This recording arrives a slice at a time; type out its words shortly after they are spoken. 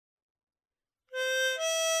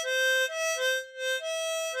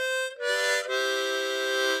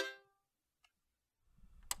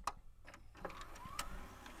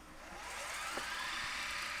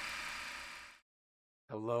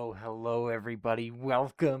Hello, everybody.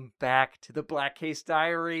 Welcome back to the Black Case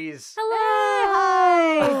Diaries.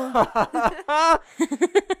 Hello!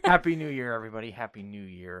 Happy New Year, everybody. Happy New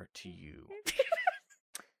Year to you.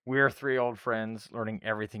 We're three old friends learning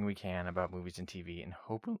everything we can about movies and TV and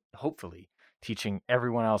hopefully teaching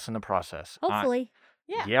everyone else in the process. Hopefully.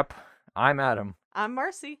 Yeah. Yep. I'm Adam. I'm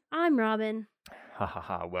Marcy. I'm Robin. Ha ha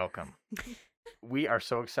ha. Welcome. We are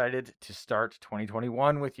so excited to start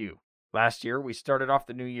 2021 with you. Last year, we started off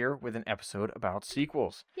the new year with an episode about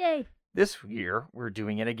sequels. Yay. This year, we're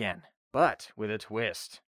doing it again, but with a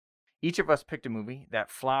twist. Each of us picked a movie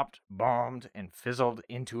that flopped, bombed, and fizzled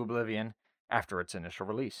into oblivion after its initial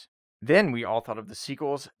release. Then we all thought of the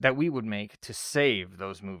sequels that we would make to save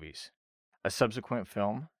those movies. A subsequent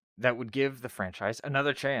film that would give the franchise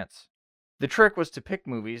another chance. The trick was to pick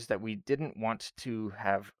movies that we didn't want to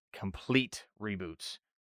have complete reboots,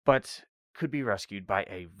 but could be rescued by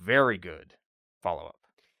a very good follow-up.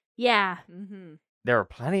 Yeah. Mm-hmm. There are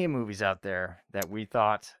plenty of movies out there that we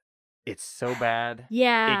thought, it's so bad,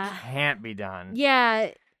 Yeah. it can't be done.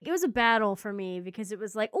 Yeah. It was a battle for me because it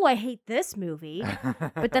was like, oh, I hate this movie.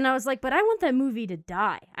 But then I was like, but I want that movie to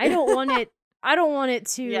die. I don't want it. I don't want it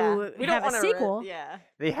to We have don't a want sequel.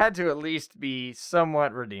 They had to at least be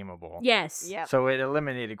somewhat redeemable. Yes. Yep. So it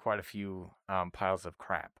eliminated quite a few piles of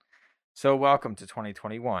crap. So welcome to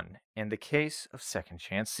 2021 in the case of second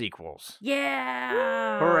chance sequels.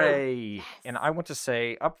 Yeah. Hooray! Yes. And I want to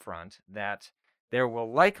say up front that there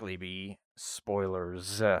will likely be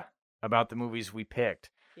spoilers about the movies we picked.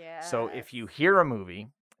 Yeah. So if you hear a movie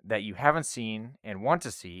that you haven't seen and want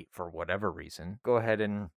to see for whatever reason, go ahead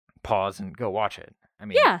and pause and go watch it. I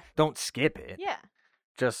mean, Yeah. don't skip it. Yeah.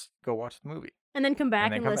 Just go watch the movie. And then come back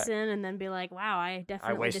then and come back. listen and then be like, wow, I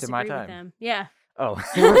definitely wasted disagree my with time. them. Yeah. Oh.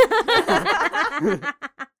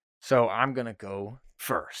 So I'm going to go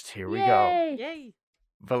first. Here we go. Yay. Yay.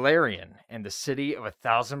 Valerian and the City of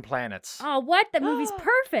 1,000 Planets. Oh, what? That movie's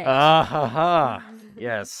perfect. Ah ha ha.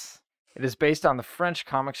 Yes. It is based on the French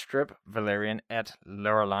comic strip Valerian et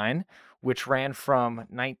Laureline, which ran from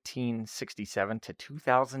 1967 to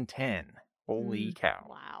 2010. Holy cow.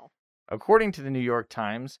 Wow. According to the New York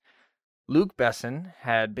Times, Luc Besson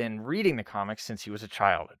had been reading the comics since he was a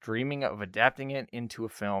child, dreaming of adapting it into a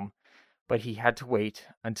film, but he had to wait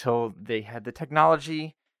until they had the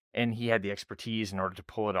technology and he had the expertise in order to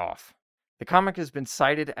pull it off. The comic has been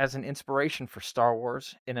cited as an inspiration for Star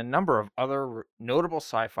Wars and a number of other notable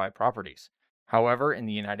sci-fi properties. However, in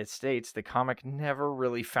the United States, the comic never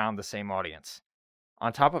really found the same audience.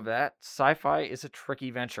 On top of that, sci-fi is a tricky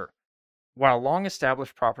venture. While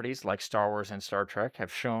long-established properties like Star Wars and Star Trek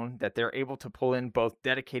have shown that they're able to pull in both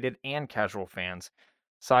dedicated and casual fans,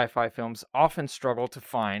 sci-fi films often struggle to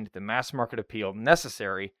find the mass-market appeal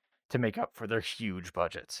necessary to make up for their huge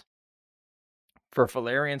budgets. For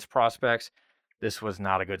Valerian's prospects, this was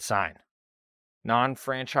not a good sign.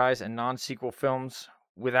 Non-franchise and non-sequel films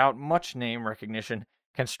without much name recognition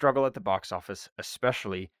can struggle at the box office,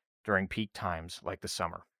 especially during peak times like the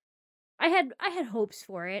summer. I had hopes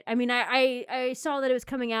for it. I mean, I saw that it was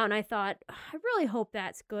coming out and I thought, I really hope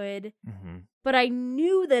that's good. Mm-hmm. But I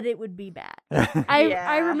knew that it would be bad. I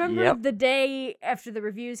Yeah. remember Yep. the day after the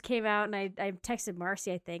reviews came out and I texted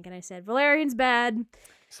Marcy, I think, and I said, Valerian's bad.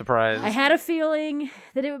 Surprise. I had a feeling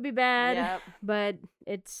that it would be bad, Yep. but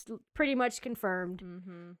it's pretty much confirmed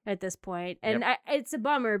Mm-hmm. at this point. And it's a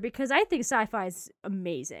bummer because I think sci-fi is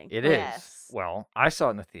amazing. It is. Yes. Well, I saw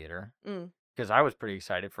it in the theater Mm. because I was pretty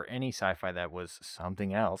excited for any sci-fi that was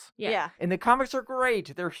something else. Yeah. And the comics are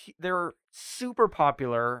great. They're super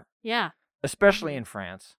popular, Yeah. especially in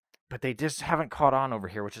France, but they just haven't caught on over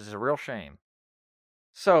here, which is a real shame.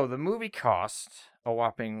 So the movie cost a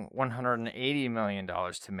whopping $180 million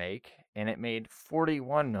to make, and it made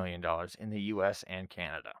 $41 million in the US and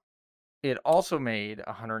Canada. It also made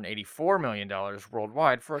 $184 million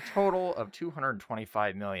worldwide for a total of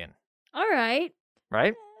 $225 million. All right.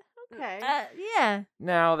 Right? Okay. Yeah.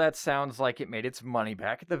 Now, that sounds like it made its money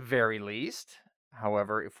back at the very least.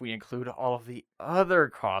 However, if we include all of the other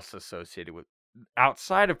costs associated with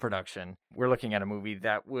outside of production, we're looking at a movie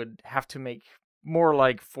that would have to make more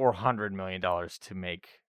like $400 million to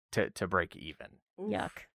make to break even. Oof.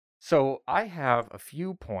 Yuck. So I have a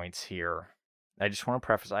few points here. I just want to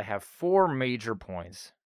preface, I have 4 major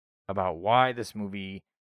points about why this movie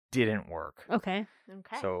didn't work. Okay.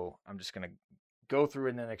 Okay. So I'm just going to go through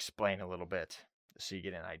and then explain a little bit so you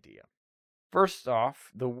get an idea. First off,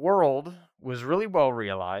 the world was really well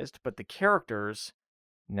realized, but the characters,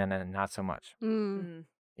 no, not so much. Mm.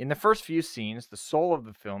 In the first few scenes, the soul of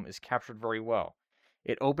the film is captured very well.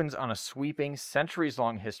 It opens on a sweeping,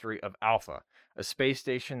 centuries-long history of Alpha, a space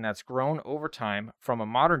station that's grown over time from a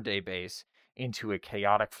modern-day base into a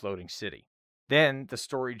chaotic floating city. Then the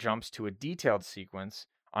story jumps to a detailed sequence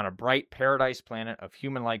on a bright paradise planet of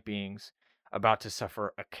human-like beings about to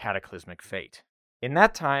suffer a cataclysmic fate. In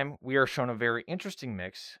that time, we are shown a very interesting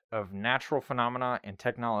mix of natural phenomena and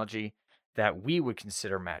technology that we would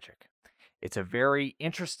consider magic. It's a very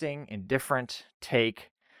interesting and different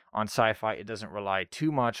take on sci-fi. It doesn't rely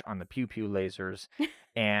too much on the pew-pew lasers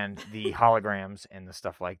and the holograms and the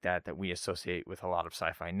stuff like that we associate with a lot of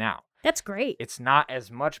sci-fi now. That's great. It's not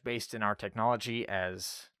as much based in our technology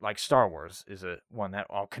as, like, Star Wars is one that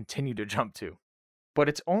I'll continue to jump to. But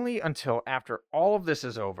it's only until after all of this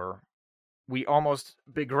is over, we almost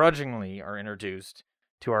begrudgingly are introduced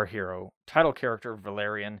to our hero, title character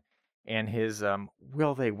Valerian, and his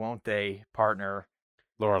will they, won't they partner,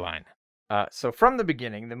 Laureline. So from the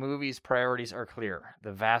beginning, the movie's priorities are clear.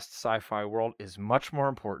 The vast sci-fi world is much more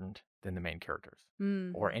important than the main characters,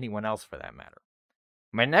 or anyone else for that matter.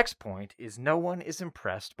 My next point is no one is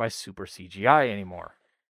impressed by super CGI anymore.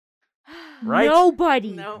 Right?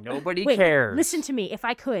 Nobody. Nobody Wait, cares. listen to me. If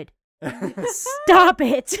I could. Stop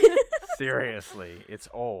it. Seriously, it's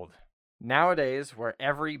old. Nowadays, where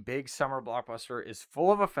every big summer blockbuster is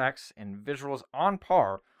full of effects and visuals on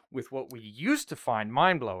par with what we used to find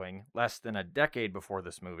mind-blowing less than a decade before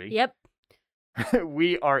this movie, Yep.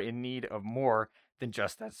 we are in need of more than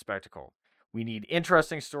just that spectacle. We need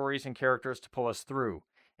interesting stories and characters to pull us through,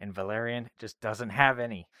 and Valerian just doesn't have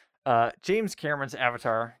any. James Cameron's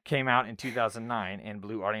Avatar came out in 2009 and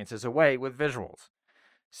blew audiences away with visuals.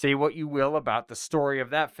 Say what you will about the story of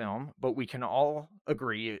that film, but we can all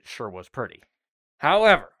agree it sure was pretty.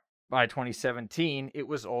 However, by 2017, it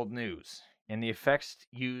was old news, and the effects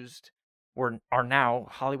used are now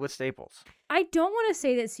Hollywood staples. I don't want to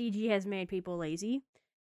say that CG has made people lazy,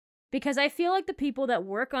 because I feel like the people that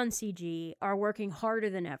work on CG are working harder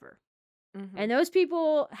than ever. Mm-hmm. And those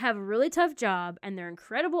people have a really tough job, and they're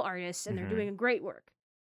incredible artists, and they're doing great work.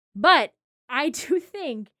 But I do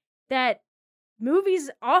think that movies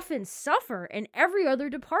often suffer in every other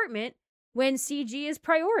department when CG is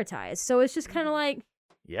prioritized. So it's just kind of like...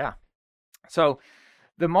 Yeah. So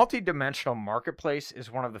the multi-dimensional marketplace is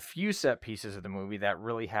one of the few set pieces of the movie that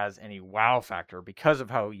really has any wow factor because of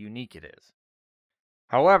how unique it is.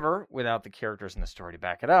 However, without the characters in the story to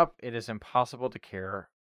back it up, it is impossible to care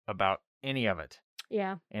about any of it.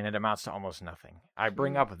 Yeah. And it amounts to almost nothing. I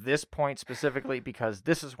bring up this point specifically because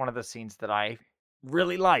this is one of the scenes that I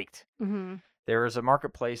really liked. Mm-hmm. There is a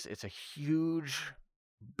marketplace. It's a huge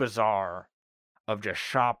bazaar of just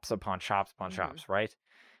shops upon shops upon shops, right?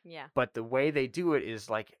 Yeah. But the way they do it is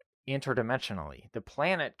like interdimensionally. The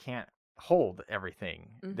planet can't hold everything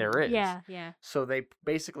there is. Yeah. So they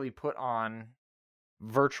basically put on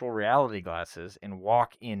virtual reality glasses and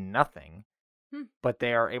walk in nothing, but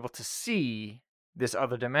they are able to see this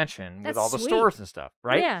other dimension with all the stores and stuff,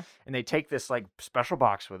 right? Yeah. And they take this like special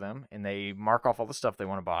box with them and they mark off all the stuff they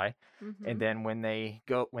want to buy. Mm-hmm. And then when they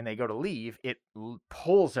go to leave, it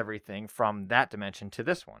pulls everything from that dimension to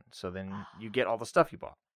this one. So then you get all the stuff you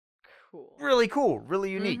bought. Cool. Really cool,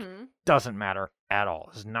 really unique. Mm-hmm. Doesn't matter at all.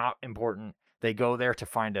 It's not important. They go there to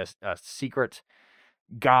find a secret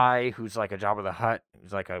guy who's like a Jabba the Hutt,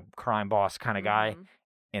 who's like a crime boss kind of guy,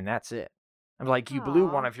 and that's it. I'm like, you blew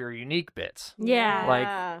one of your unique bits. Yeah. Like,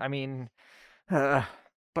 I mean,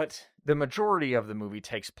 but the majority of the movie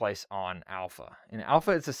takes place on Alpha. And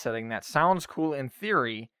Alpha is a setting that sounds cool in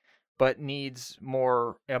theory, but needs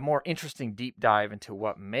a more interesting deep dive into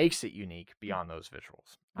what makes it unique beyond those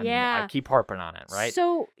visuals. I mean, I keep harping on it, right?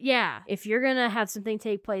 So, yeah, if you're going to have something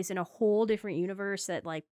take place in a whole different universe that,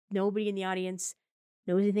 like, nobody in the audience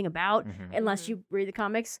knows anything about, unless you read the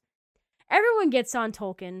comics, everyone gets on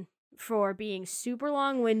Tolkien for being super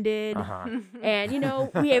long-winded. And, you know,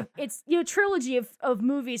 we have, it's, you know, trilogy of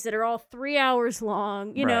movies that are all 3 hours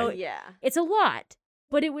long, you know. Yeah. It's a lot,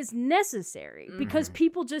 but it was necessary because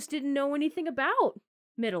people just didn't know anything about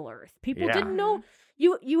Middle-earth. People didn't know.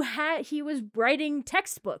 He was writing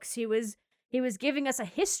textbooks. He was giving us a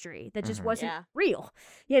history that just wasn't real.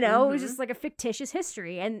 You know, it was just like a fictitious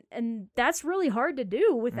history. And that's really hard to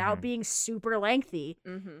do without being super lengthy.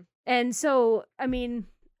 And so, I mean,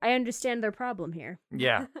 I understand their problem here.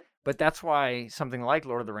 Yeah. But that's why something like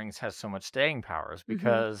Lord of the Rings has so much staying power, is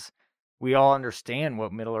because we all understand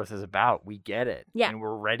what Middle-earth is about. We get it. Yeah. And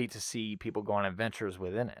we're ready to see people go on adventures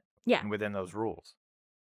within it. Yeah. And within those rules.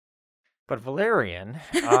 But Valerian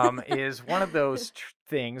is one of those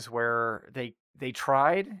things where they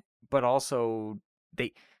tried, but also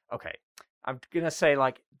I'm going to say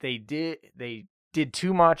like they did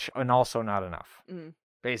too much and also not enough.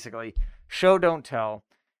 Basically, show don't tell.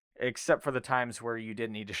 Except for the times where you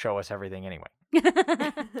didn't need to show us everything anyway.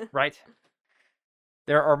 Right?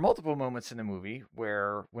 There are multiple moments in the movie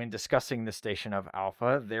where, when discussing the station of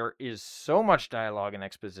Alpha, there is so much dialogue and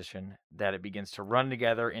exposition that it begins to run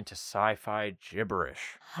together into sci-fi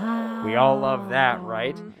gibberish. We all love that,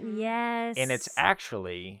 right? Yes. And it's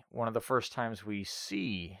actually one of the first times we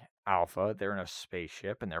see Alpha. They're in a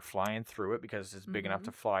spaceship and they're flying through it because it's big enough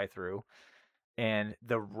to fly through. And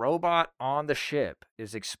the robot on the ship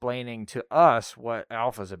is explaining to us what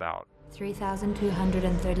Alpha's about.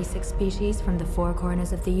 3,236 species from the four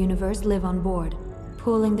corners of the universe live on board,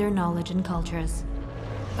 pooling their knowledge and cultures.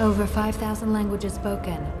 Over 5,000 languages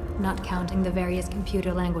spoken, not counting the various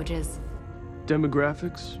computer languages.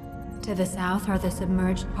 Demographics? To the south are the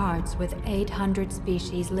submerged parts with 800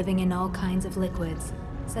 species living in all kinds of liquids,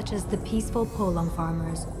 such as the peaceful Polong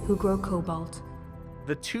farmers who grow cobalt.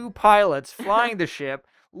 The two pilots flying the ship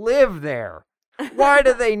live there. Why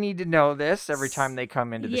do they need to know this every time they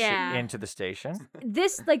come into the into the station?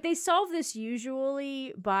 They solve this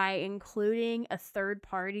usually by including a third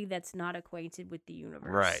party that's not acquainted with the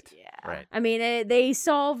universe. Right. Yeah. Right. I mean, they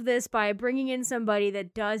solve this by bringing in somebody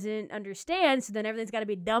that doesn't understand, so then everything's got to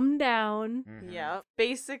be dumbed down. Mm-hmm. Yeah.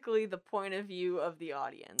 Basically, the point of view of the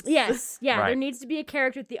audience. Yes. Yeah. Right. There needs to be a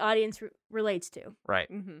character that the audience relates to.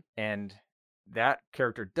 Right. Mm-hmm. And that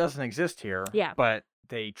character doesn't exist here. Yeah. But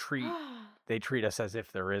they treat us as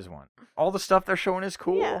if there is one. All the stuff they're showing is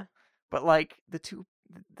cool. Yeah. But like the two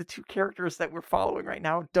characters that we're following right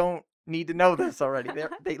now don't need to know this already.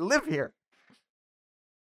 They live here.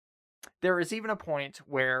 There is even a point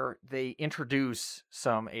where they introduce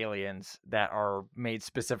some aliens that are made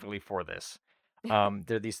specifically for this.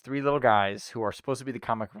 They're these three little guys who are supposed to be the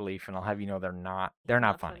comic relief, and I'll have you know they're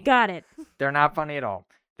not funny. Got it. They're not funny at all.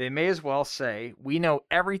 They may as well say, we know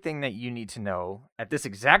everything that you need to know at this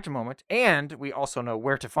exact moment, and we also know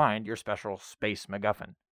where to find your special space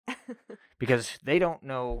MacGuffin. Because they don't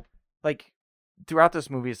know, like, throughout this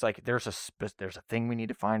movie, it's like, there's a thing we need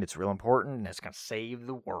to find, it's real important, and it's going to save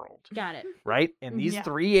the world. Got it. Right? And these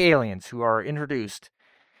three aliens who are introduced,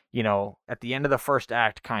 at the end of the first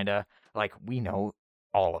act, kind of, like, we know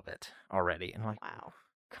all of it already. And I'm like, wow,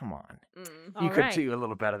 come on. Mm. You could do a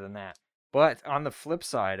little better than that. But on the flip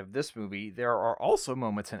side of this movie, there are also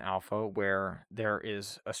moments in Alpha where there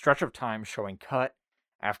is a stretch of time showing cut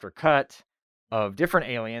after cut of different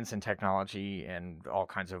aliens and technology and all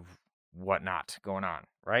kinds of whatnot going on,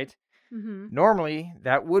 right? Mm-hmm. Normally,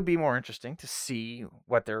 that would be more interesting to see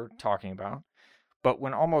what they're talking about. But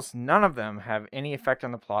when almost none of them have any effect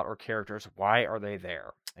on the plot or characters, why are they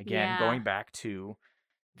there? Again, going back to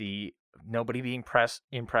the nobody being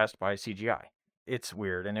impressed by CGI. It's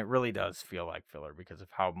weird, and it really does feel like filler because of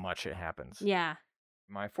how much it happens. Yeah.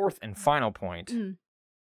 My fourth and final point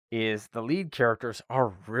is the lead characters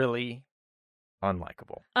are really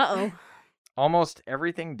unlikable. Uh-oh. Almost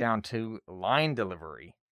everything down to line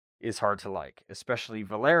delivery is hard to like, especially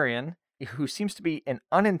Valerian, who seems to be an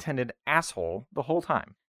unintended asshole the whole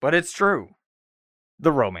time. But it's true.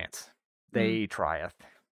 The romance. They trieth.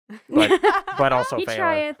 But also he faileth.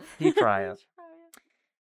 trieth. He trieth.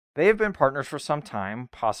 They have been partners for some time,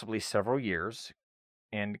 possibly several years,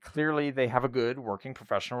 and clearly they have a good working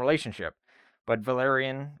professional relationship. But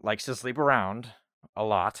Valerian likes to sleep around a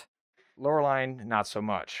lot. Laureline, not so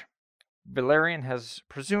much. Valerian has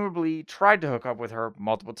presumably tried to hook up with her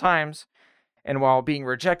multiple times, and while being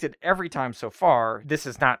rejected every time so far, this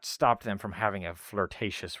has not stopped them from having a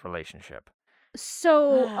flirtatious relationship.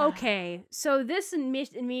 So, okay. So this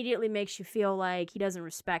immediately makes you feel like he doesn't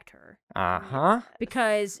respect her. Uh-huh.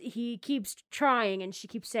 Because he keeps trying and she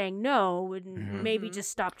keeps saying no and maybe just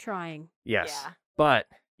stop trying. Yes. Yeah. But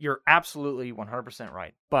you're absolutely 100%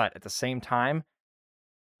 right. But at the same time,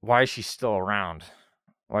 why is she still around?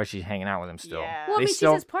 Why is she hanging out with him still? Yeah. Well, I mean, she's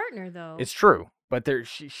his partner, though. It's true. But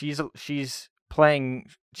she's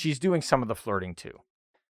doing some of the flirting, too.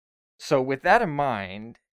 So with that in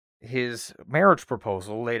mind, his marriage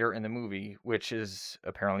proposal later in the movie, which is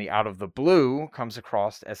apparently out of the blue, comes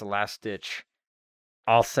across as a last-ditch,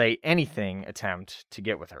 I'll say anything attempt to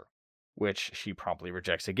get with her, which she promptly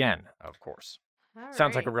rejects again, of course.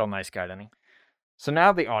 Sounds like a real nice guy, doesn't he? So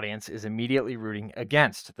now the audience is immediately rooting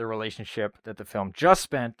against the relationship that the film just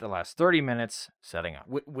spent the last 30 minutes setting up.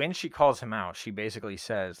 When she calls him out, she basically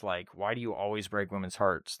says, like, why do you always break women's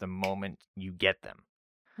hearts the moment you get them?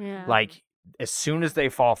 Yeah. Like, as soon as they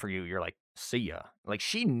fall for you, you're like, see ya. Like,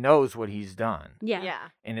 she knows what he's done. Yeah. Yeah.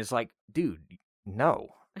 And is like, dude, no.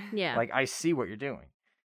 Yeah. Like, I see what you're doing.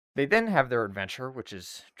 They then have their adventure, which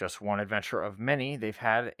is just one adventure of many they've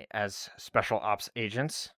had as special ops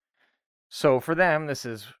agents. So for them, this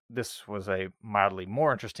was a mildly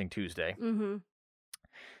more interesting Tuesday. Mm-hmm.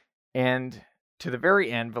 And to the very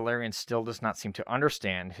end, Valerian still does not seem to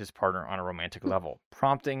understand his partner on a romantic level,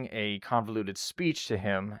 prompting a convoluted speech to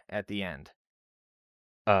him at the end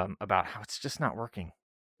about how it's just not working.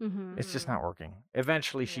 Mm-hmm. It's just not working.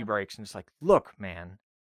 Eventually, she breaks and is like, look, man,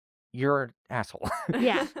 you're an asshole.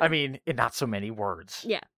 Yeah. I mean, in not so many words.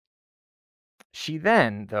 Yeah. She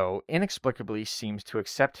then, though, inexplicably seems to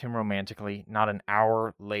accept him romantically not an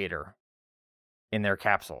hour later in their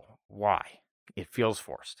capsule. Why? It feels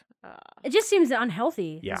forced. It just seems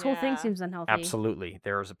unhealthy. Yeah. This whole thing seems unhealthy. Absolutely.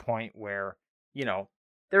 There's a point where,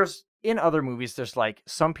 there's, in other movies, there's like,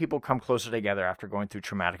 some people come closer together after going through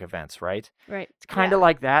traumatic events, right? Right. It's kind of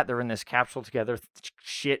like that. They're in this capsule together.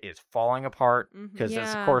 Shit is falling apart because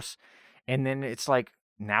that's, of course, and then it's like,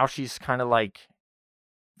 now she's kind of like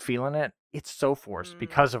feeling it. It's so forced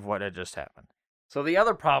because of what had just happened. So the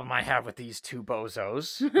other problem I have with these two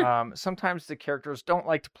bozos, sometimes the characters don't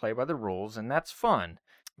like to play by the rules, and that's fun.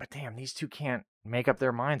 But damn, these two can't make up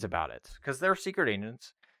their minds about it because they're secret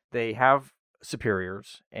agents. They have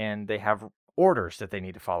superiors, and they have orders that they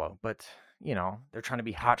need to follow. But, they're trying to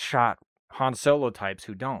be hotshot Han Solo types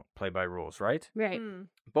who don't play by rules, right? Right.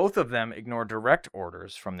 Both of them ignore direct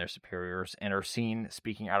orders from their superiors and are seen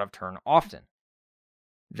speaking out of turn often.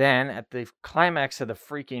 Then, at the climax of the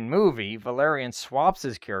freaking movie, Valerian swaps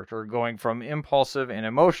his character, going from impulsive and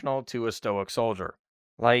emotional to a stoic soldier.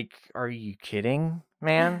 Like, are you kidding,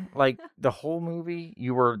 man? Like, the whole movie,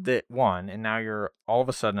 you were the one, and now you're all of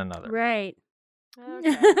a sudden another. Right.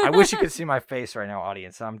 Okay. I wish you could see my face right now,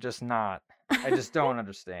 audience. I'm just not. I just don't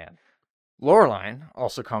understand. Laureline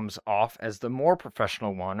also comes off as the more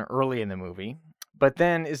professional one early in the movie, but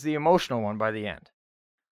then is the emotional one by the end.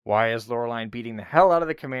 Why is Laureline beating the hell out of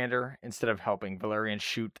the commander instead of helping Valerian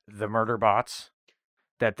shoot the murder bots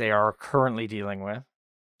that they are currently dealing with?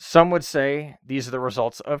 Some would say these are the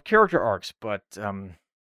results of character arcs, but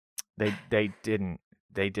they didn't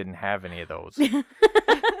have any of those.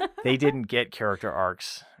 They didn't get character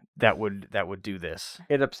arcs that would do this.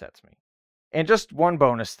 It upsets me. And just one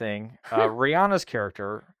bonus thing, Rihanna's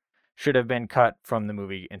character should have been cut from the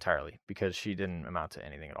movie entirely because she didn't amount to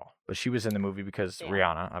anything at all. But she was in the movie because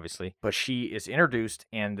Rihanna, obviously. But she is introduced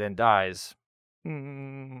and then dies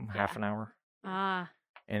half an hour.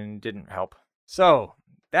 And didn't help. So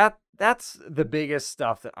that's the biggest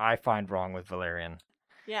stuff that I find wrong with Valerian.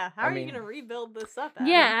 Yeah, how are you going to rebuild this up, Adam?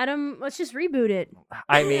 Yeah, Adam, let's just reboot it.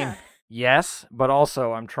 I mean, yes, but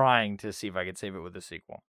also I'm trying to see if I could save it with a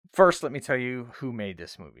sequel. First, let me tell you who made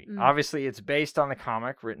this movie. Obviously, it's based on the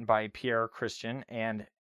comic written by Pierre Christian and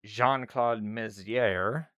Jean-Claude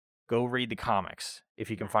Mézières. Go read the comics if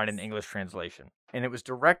you can find an English translation. And it was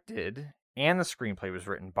directed, and the screenplay was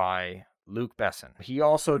written by Luc Besson. He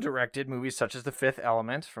also directed movies such as The Fifth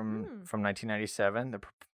Element from 1997, The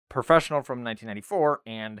Professional from 1994,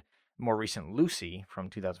 and more recent Lucy from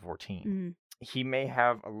 2014. He may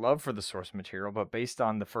have a love for the source material, but based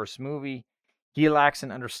on the first movie, he lacks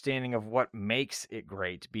an understanding of what makes it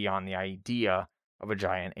great beyond the idea of a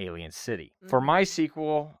giant alien city. For my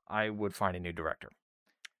sequel, I would find a new director.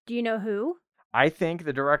 Do you know who? I think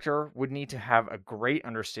the director would need to have a great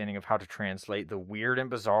understanding of how to translate the weird and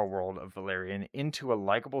bizarre world of Valerian into a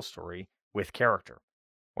likable story with character,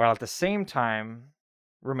 while at the same time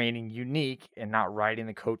remaining unique and not riding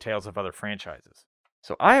the coattails of other franchises.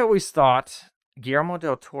 So I always thought Guillermo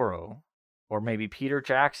del Toro, or maybe Peter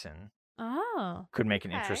Jackson, could make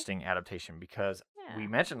an interesting adaptation because we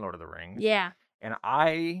mentioned Lord of the Rings. Yeah. And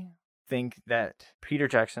I think that Peter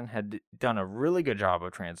Jackson had done a really good job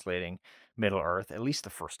of translating Middle-earth, at least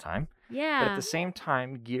the first time. Yeah. But at the same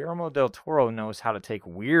time, Guillermo del Toro knows how to take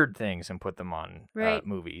weird things and put them on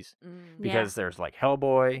movies. Because there's like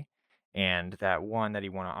Hellboy and that one that he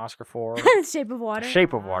won an Oscar for. Shape of Water.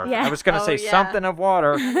 Shape of Water. Yeah. I was going to say something of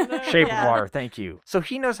water. Shape of Water. Thank you. So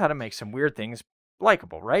he knows how to make some weird things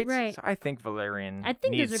likable, right? Right. So I think Valerian I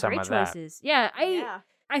think needs those are some great of that. choices. Yeah,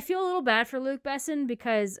 I feel a little bad for Luc Besson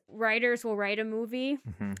because writers will write a movie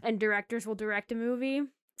and directors will direct a movie,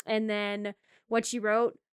 and then what you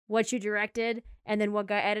wrote, what you directed, and then what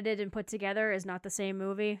got edited and put together is not the same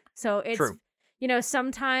movie. So it's True.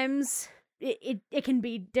 Sometimes it can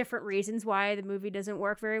be different reasons why the movie doesn't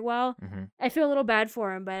work very well. I feel a little bad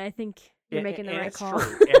for him, but I think you're making the right call.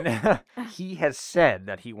 True. And he has said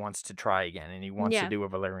that he wants to try again, and he wants to do a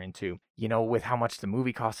Valerian 2. With how much the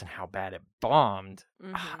movie cost and how bad it bombed,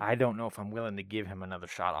 I don't know if I'm willing to give him another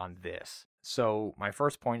shot on this. So my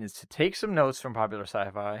first point is to take some notes from popular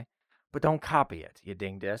sci-fi, but don't copy it, you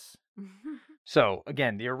ding-dis. So,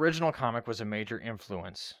 again, the original comic was a major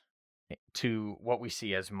influence to what we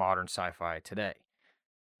see as modern sci-fi today.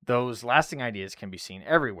 Those lasting ideas can be seen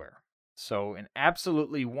everywhere. So an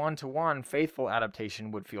absolutely one-to-one faithful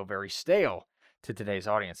adaptation would feel very stale to today's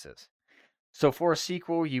audiences. So for a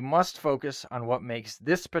sequel, you must focus on what makes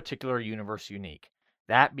this particular universe unique,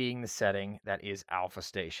 that being the setting that is Alpha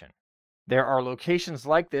Station. There are locations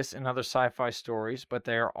like this in other sci-fi stories, but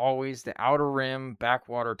they are always the outer rim,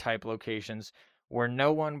 backwater type locations where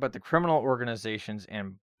no one but the criminal organizations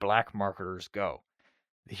and black marketers go.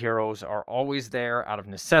 The heroes are always there out of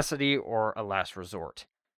necessity or a last resort.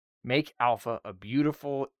 Make Alpha a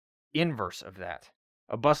beautiful inverse of that.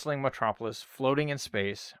 A bustling metropolis floating in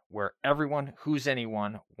space where everyone who's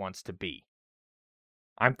anyone wants to be.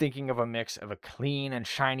 I'm thinking of a mix of a clean and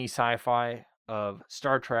shiny sci-fi of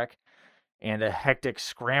Star Trek and a hectic,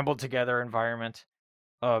 scrambled together environment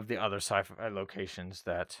of the other sci-fi locations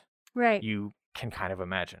that you can kind of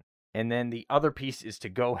imagine. And then the other piece is to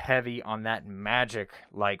go heavy on that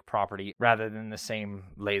magic-like property rather than the same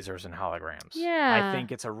lasers and holograms. Yeah. I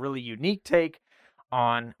think it's a really unique take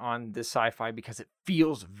on this sci-fi because it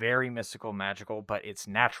feels very mystical, magical, but it's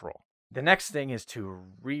natural. The next thing is to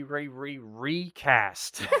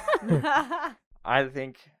recast. I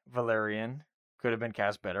think Valerian could have been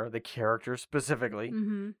cast better. The character specifically,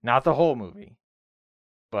 not the whole movie.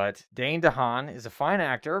 But Dane DeHaan is a fine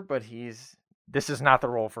actor, but this is not the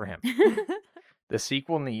role for him. The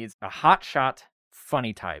sequel needs a hotshot,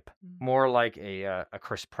 funny type, more like a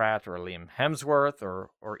Chris Pratt or a Liam Hemsworth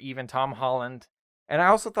or even Tom Holland. And I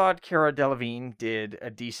also thought Cara Delevingne did a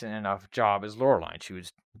decent enough job as Laureline. She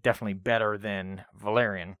was definitely better than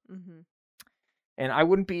Valerian. And I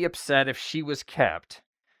wouldn't be upset if she was kept,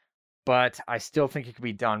 but I still think it could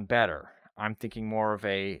be done better. I'm thinking more of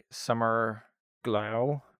a Summer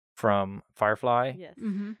Glau from Firefly,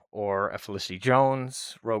 or a Felicity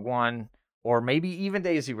Jones, Rogue One, or maybe even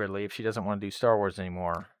Daisy Ridley if she doesn't want to do Star Wars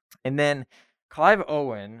anymore. And then Clive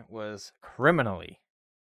Owen was criminally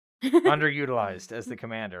underutilized as the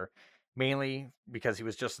commander, mainly because he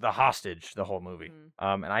was just the hostage the whole movie.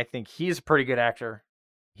 And I think he's a pretty good actor.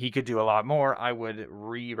 He could do a lot more. I would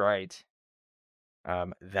rewrite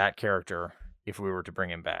that character if we were to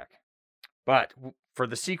bring him back. But for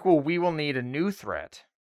the sequel, we will need a new threat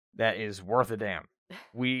that is worth a damn.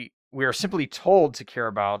 We are simply told to care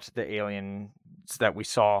about the aliens that we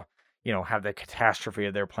saw, have the catastrophe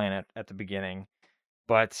of their planet at the beginning.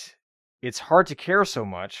 But it's hard to care so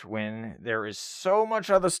much when there is so much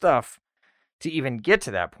other stuff to even get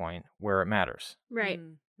to that point where it matters. Right.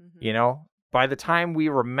 By the time we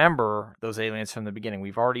remember those aliens from the beginning,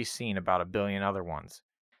 we've already seen about 1 billion other ones.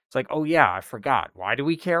 It's like, oh yeah, I forgot. Why do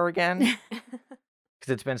we care again?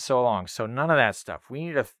 Because it's been so long. So none of that stuff.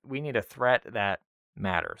 We need a threat that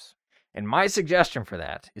matters. And my suggestion for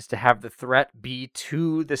that is to have the threat be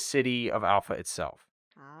to the city of Alpha itself.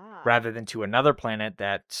 Rather than to another planet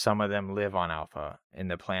that some of them live on Alpha.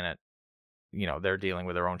 And the planet, they're dealing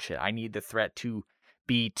with their own shit. I need the threat to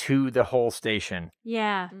be to the whole station.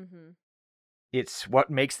 Yeah. It's what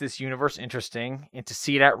makes this universe interesting, and to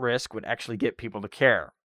see it at risk would actually get people to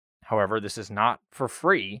care. However, this is not for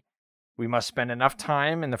free. We must spend enough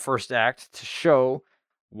time in the first act to show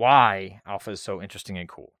why Alpha is so interesting and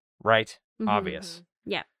cool. Right? Obvious.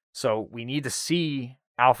 Yeah. So we need to see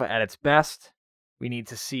Alpha at its best. We need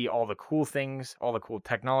to see all the cool things, all the cool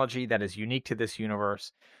technology that is unique to this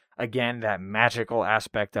universe. Again, that magical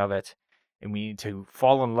aspect of it. And we need to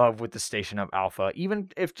fall in love with the station of Alpha, even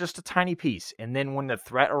if just a tiny piece. And then when the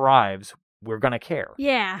threat arrives, we're going to care.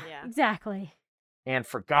 Yeah, exactly. And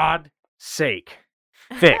for God's sake,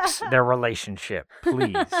 fix their relationship,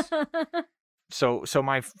 please. So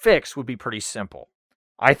my fix would be pretty simple.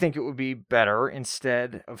 I think it would be better,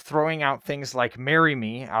 instead of throwing out things like marry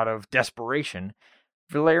me out of desperation,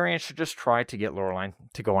 Valerian should just try to get Laureline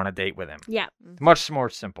to go on a date with him. Yeah. Much more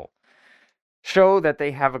simple. Show that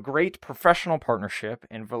they have a great professional partnership,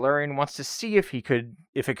 and Valerian wants to see if it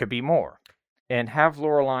could be more. And have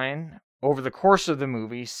Laureline, over the course of the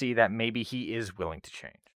movie, see that maybe he is willing to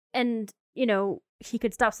change. And, he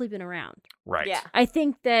could stop sleeping around. Right. Yeah. I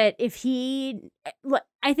think that if he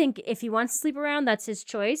wants to sleep around, that's his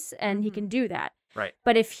choice, and he can do that. Right.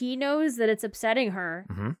 But if he knows that it's upsetting her,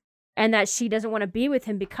 and that she doesn't want to be with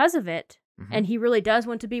him because of it, and he really does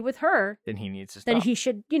want to be with her, then he needs to stop. Then he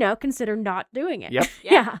should, consider not doing it. Yep.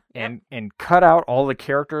 Yeah. And cut out all the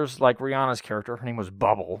characters like Rihanna's character. Her name was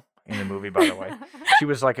Bubble in the movie, by the way. She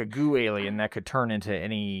was like a goo alien that could turn into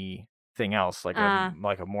anything else, like a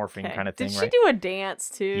morphing kind of thing. Did she do a dance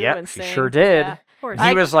too? Yep, she sure did. Yeah. Of course.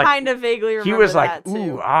 He was like, kind of vaguely remember he was like, that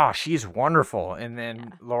too. she's wonderful. And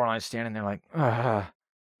then Lorelai's standing there like, yeah.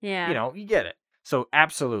 You get it. So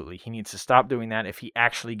absolutely, he needs to stop doing that if he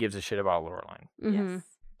actually gives a shit about Laureline. Mm-hmm. Yes.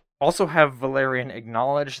 Also have Valerian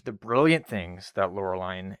acknowledge the brilliant things that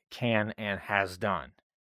Laureline can and has done.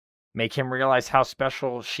 Make him realize how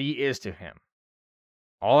special she is to him.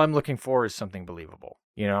 All I'm looking for is something believable.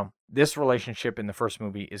 You know, this relationship in the first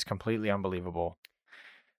movie is completely unbelievable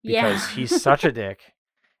because he's such a dick,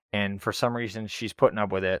 and for some reason she's putting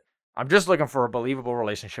up with it. I'm just looking for a believable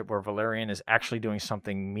relationship where Valerian is actually doing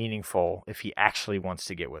something meaningful if he actually wants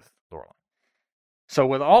to get with Laureline. So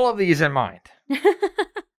with all of these in mind,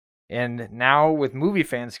 and now with movie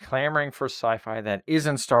fans clamoring for sci-fi that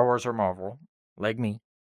isn't Star Wars or Marvel, like me,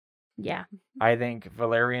 Yeah. I think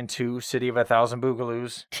Valerian 2, City of a Thousand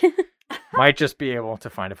Boogaloos might just be able to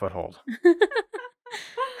find a foothold.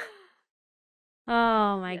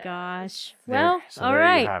 Oh my gosh. Well, So all there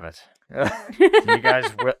right. you have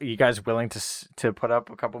it. you guys willing to put up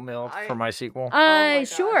a couple mil for my sequel? my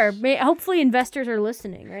Sure. gosh. Hopefully investors are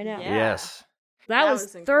listening right now. Yeah. Yes. That was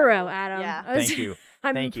thorough, incredible. Adam. Yeah. Thank you.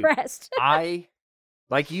 I'm Thank you. impressed. I,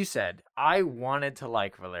 like you said, I wanted to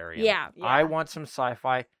like Valerian. Yeah. I want some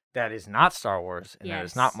sci-fi that is not Star Wars, and that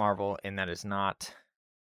is not Yes. Marvel, and that is not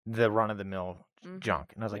the run-of-the-mill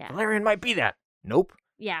junk. And I was like, Yeah. Valerian might be that. Nope.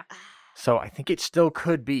 Yeah. So I think it still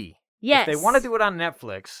could be. Yes. If they want to do it on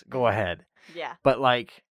Netflix, go ahead. Yeah. But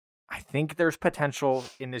like, I think there's potential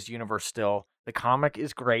in this universe still. The comic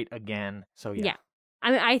is great again. So yeah. Yeah.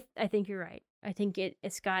 I mean, I think you're right. I think it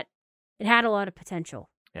had a lot of potential.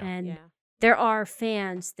 Yeah. And Yeah. there are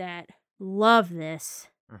fans that love this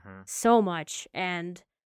Mhm. so much and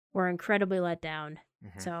were incredibly let down.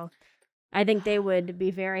 Mhm. So I think they would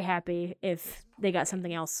be very happy if they got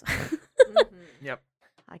something else. Mhm. Yep.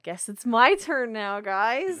 I guess it's my turn now,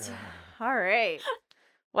 guys. All right.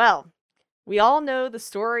 Well, we all know the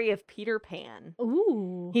story of Peter Pan.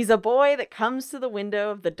 Ooh. He's a boy that comes to the window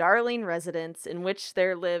of the Darling residence in which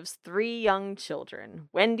there lives 3 young children,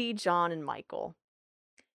 Wendy, John, and Michael.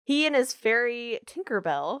 He and his fairy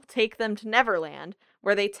Tinkerbell take them to Neverland,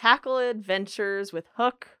 where they tackle adventures with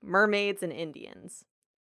Hook, mermaids, and Indians.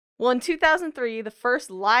 Well, in 2003, the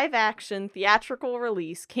first live-action theatrical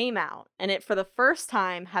release came out, and it for the first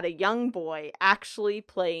time had a young boy actually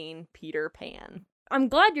playing Peter Pan. I'm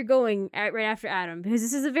glad you're going right after Adam because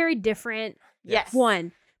this is a very different Yes.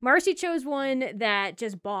 one. Marcy chose one that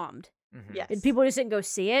just bombed. Mhm. Yes. And people just didn't go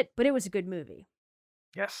see it, but it was a good movie.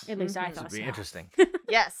 Yes. At least I Mhm. This thought would be so. interesting.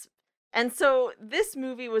 Yes. And so this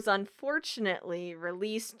movie was unfortunately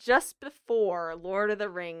released just before Lord of the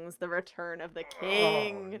Rings: The Return of the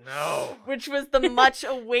King, Oh, no. which was the much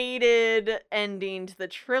awaited ending to the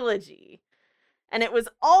trilogy. And it was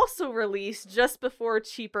also released just before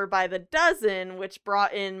Cheaper by the Dozen, which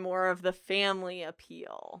brought in more of the family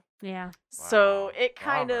appeal. Yeah. So Wow. it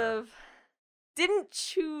kind Bummer. of didn't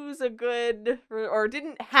choose a good or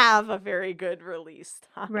didn't have a very good release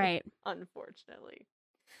time. Right. Unfortunately.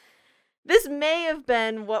 This may have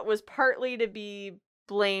been what was partly to be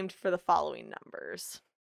blamed for the following numbers.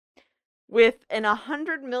 With an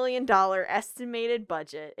 $100 million estimated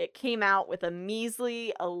budget, it came out with a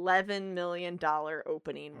measly $11 million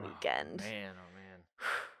opening weekend.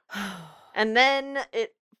 Oh, man. And then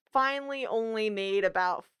it finally only made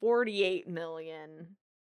about $48 million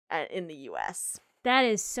in the US. That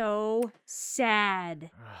is so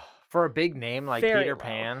sad. For a big name like Very Peter low.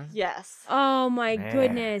 Pan. Yes. Oh my Man.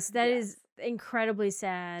 goodness. That Yes. is incredibly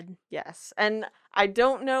sad. Yes. And I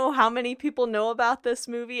don't know how many people know about this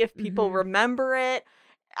movie, if people Mhm. remember it.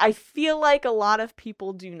 I feel like a lot of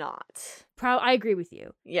people do not. I agree with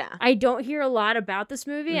you. Yeah. I don't hear a lot about this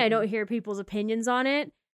movie. I don't hear people's opinions on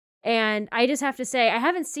it. And I just have to say, I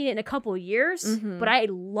haven't seen it in a couple years, Mhm. but I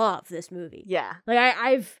love this movie. Yeah. Like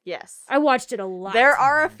Yes. I watched it a lot. There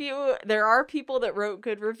are people that wrote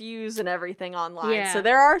good reviews and everything online. Yeah. So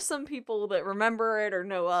there are some people that remember it or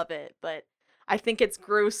know of it, but I think it's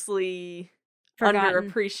grossly Forgotten.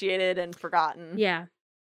 underappreciated and forgotten. Yeah.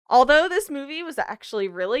 Although this movie was actually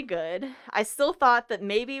really good, I still thought that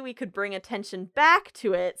maybe we could bring attention back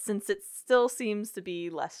to it since it still seems to be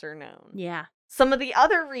lesser known. Yeah. Some of the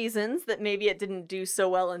other reasons that maybe it didn't do so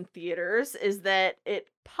well in theaters is that it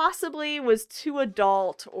possibly was too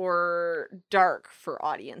adult or dark for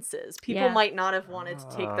audiences. People Yeah. might not have wanted to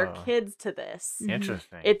take their Ah. kids to this. Mhm.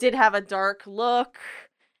 Interesting. It did have a dark look.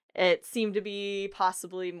 It seemed to be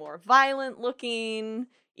possibly more violent looking,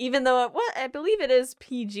 even though I believe it is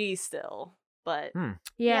PG still. But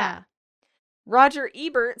Yeah. Roger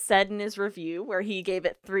Ebert said in his review, where he gave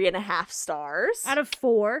it 3.5 stars. Out of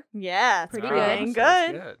 4. Yeah, it's Pretty pretty good. dang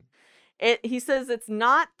Sounds good. He says it's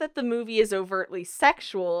not that the movie is overtly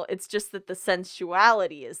sexual, it's just that the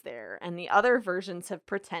sensuality is there, and the other versions have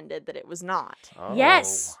pretended that it was not. Oh,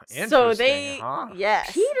 Yes. So they, huh?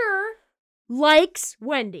 yes. Peter likes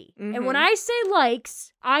Wendy. And when I say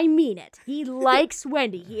likes, I mean it. He likes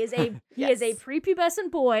Wendy. He is a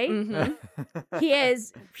prepubescent boy. Mm-hmm.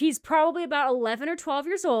 He's probably about 11 or 12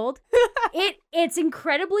 years old. It's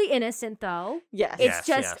incredibly innocent though. Yes. It's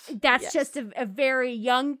Yes. just a very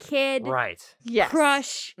young kid Right. Yes.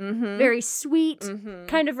 crush, Mm-hmm. very sweet Mm-hmm.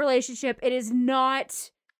 kind of relationship. It is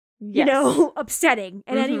not Yes. upsetting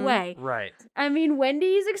in any Mhm. way. Right. I mean,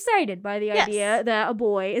 Wendy is excited by the Yes. idea that a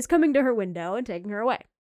boy is coming to her window and taking her away.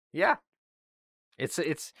 Yeah.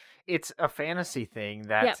 It's a fantasy thing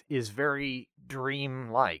that is very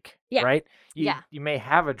dream-like, Yeah. right? Yeah. You may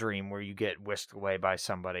have a dream where you get whisked away by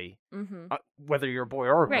somebody, Mm-hmm. whether you're a boy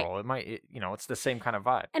or a Right. girl. It's the same kind of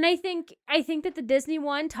vibe. And I think that the Disney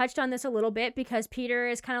one touched on this a little bit because Peter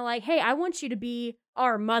is kind of like, hey, I want you to be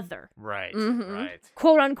our mother, Right. Mhm. Right.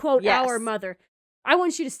 quote unquote, Yes. our mother. I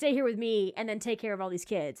want you to stay here with me and then take care of all these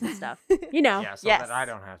kids and stuff. You know, Yeah, so Yes. that I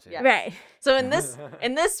don't have to. Yes. right? So in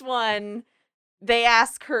this one, they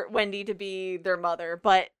ask Wendy to be their mother,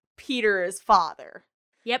 but Peter is father.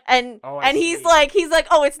 Yep. And I he's see. like,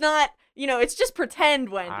 oh, it's not, it's just pretend,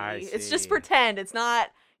 Wendy. I It's just see. pretend. It's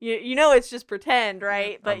not, it's just pretend,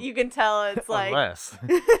 right? But you can tell it's like, Unless.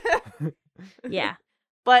 Yeah.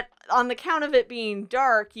 But on the count of it being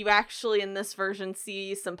dark, you actually in this version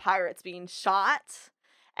see some pirates being shot.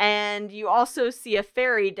 And you also see a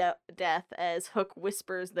fairy death as Hook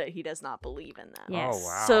whispers that he does not believe in them. Yes. Oh,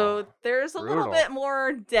 wow. So there's a little Brutal. bit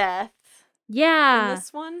more death in Yeah.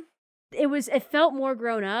 this one. It felt more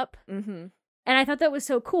grown up. Mm-hmm. And I thought that was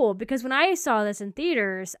so cool because when I saw this in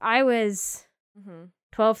theaters, I was Mm-hmm.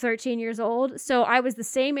 12, 13 years old. So I was the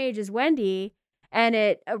same age as Wendy, and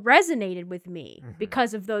it resonated with me Mhm.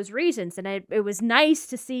 because of those reasons. And it was nice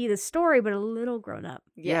to see the story, but a little grown up.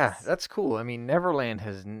 Yeah, that's cool. I mean, Neverland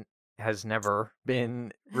has never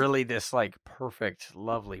been really this like perfect,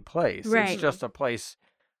 lovely place. Right. It's just a place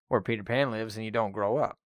where Peter Pan lives and you don't grow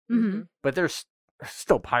up. Mm-hmm. But there's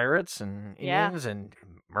still pirates and Yeah. Indians and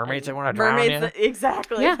mermaids that want to drown you.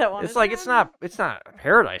 Exactly. Yeah. that wanna It's like drown it's not a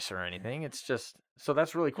paradise or anything. It's just so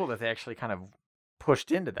that's really cool that they actually kind of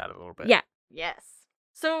pushed into that a little bit. Yeah. Yes.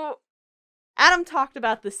 So Adam talked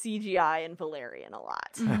about the CGI in Valerian a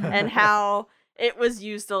lot Mhm. and how it was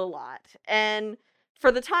used a lot. And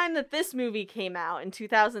for the time that this movie came out in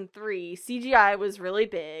 2003, CGI was really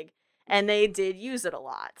big and they did use it a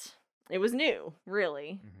lot. It was new,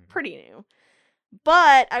 really, Mhm. pretty new.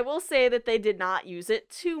 But I will say that they did not use it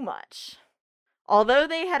too much. Although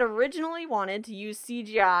they had originally wanted to use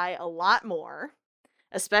CGI a lot more,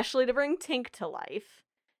 especially to bring Tink to life,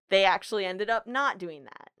 they actually ended up not doing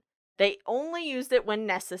that. They only used it when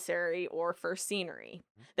necessary or for scenery.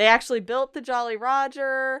 They actually built the Jolly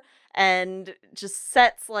Roger and just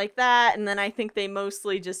sets like that, and then I think they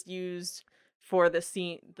mostly just used for the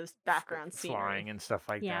background scenery. Flying and stuff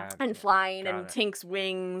like Yeah. that. And flying Got and it. Tink's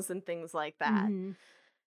wings and things like that. Mhm.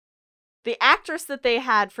 The actress that they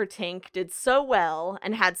had for Tink did so well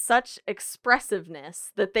and had such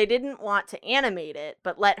expressiveness that they didn't want to animate it,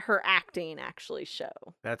 but let her acting actually show.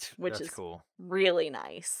 That's Which is cool. really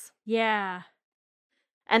nice. Yeah.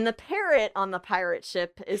 And the parrot on the pirate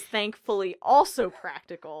ship is thankfully also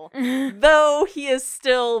practical, though he is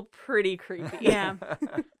still pretty creepy. Yeah.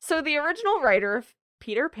 So the original writer of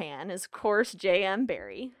Peter Pan is, of course, J.M.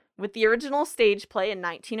 Barrie, with the original stage play in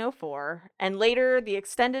 1904, and later the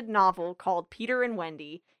extended novel called Peter and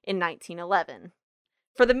Wendy in 1911.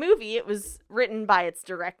 For the movie, it was written by its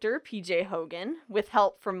director, P.J. Hogan, with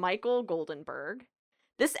help from Michael Goldenberg.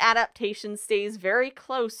 This adaptation stays very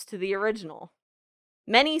close to the original.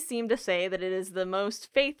 Many seem to say that it is the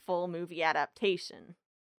most faithful movie adaptation.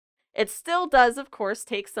 It still does, of course,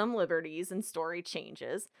 take some liberties and story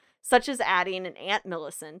changes, such as adding an Aunt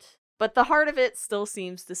Millicent, but the heart of it still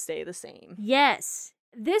seems to stay the same. Yes.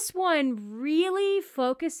 This one really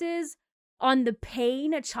focuses on the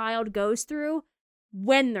pain a child goes through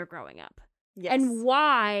when they're growing up. Yes. And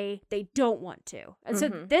why they don't want to. And so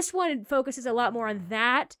Mhm. this one focuses a lot more on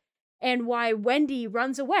that and why Wendy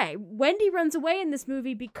runs away. Wendy runs away in this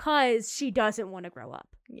movie because she doesn't want to grow up.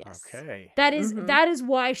 Yes. Okay. That is Mhm. that is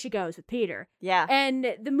why she goes with Peter. Yeah.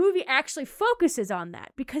 And the movie actually focuses on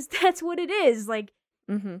that because that's what it is. Like,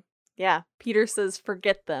 Mm-hmm. Yeah. Peter says,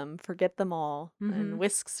 forget them all, Mhm. and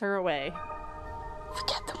whisks her away.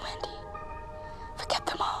 Forget them, Wendy. Forget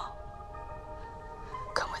them all.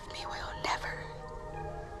 Come with me, we'll never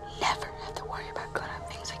have to worry about grown-up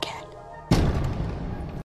things again.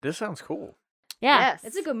 This sounds cool. yeah, Yes.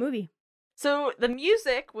 it's a good movie. So the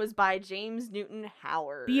music was by James Newton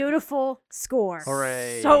Howard. Beautiful score.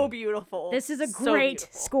 Hooray. So beautiful. This is a So great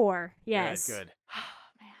beautiful. score. Yes. Good.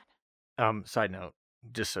 Man. Side note,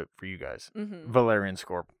 just so for you guys, Mm-hmm. Valerian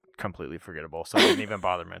score completely forgettable, so I didn't even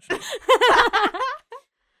bother mentioning it.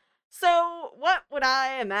 So what would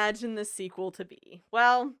I imagine the sequel to be?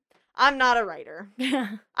 Well, I'm not a writer.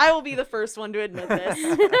 I will be the first one to admit this.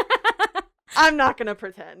 I'm not going to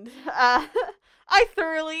pretend. I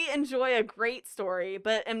thoroughly enjoy a great story,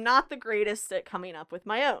 but am not the greatest at coming up with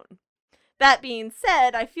my own. That being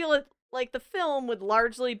said, I feel like the film would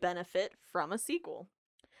largely benefit from a sequel.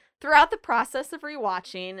 Throughout the process of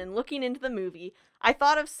rewatching and looking into the movie, I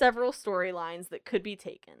thought of several storylines that could be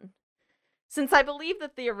taken. Since I believe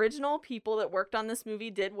that the original people that worked on this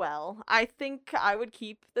movie did well, I think I would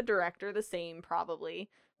keep the director the same, probably.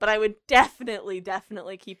 But I would definitely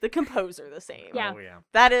keep the composer the same. Yeah. Oh, yeah.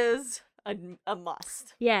 That is a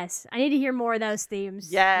must. Yes. I need to hear more of those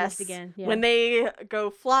themes. Yes. Used again. Yeah. When they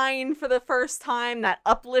go flying for the first time, that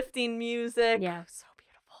uplifting music. Yeah. So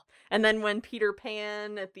beautiful. And then when Peter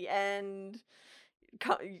Pan at the end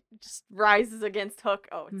just rises against Hook.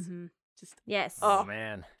 Oh, it's just... Yes. Oh,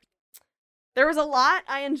 man. There was a lot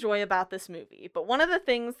I enjoy about this movie, but one of the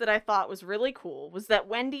things that I thought was really cool was that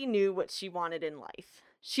Wendy knew what she wanted in life.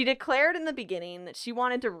 She declared in the beginning that she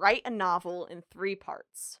wanted to write a novel in 3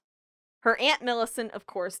 parts. Her Aunt Millicent, of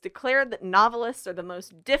course, declared that novelists are the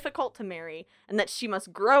most difficult to marry and that she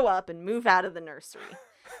must grow up and move out of the nursery.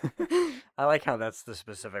 I like how that's the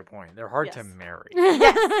specific point. They're hard to Yes. marry.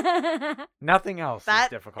 Yes. Nothing else is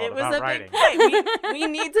difficult it was about a writing. big point. We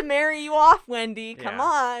need to marry you off, Wendy. Come Yeah.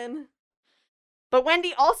 on. But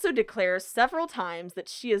Wendy also declares several times that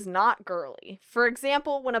she is not girly. For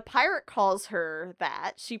example, when a pirate calls her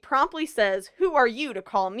that, she promptly says, "Who are you to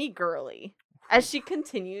call me girly?" as she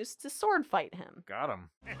continues to sword fight him. Got him.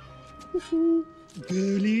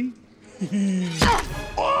 Girly? Who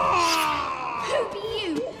be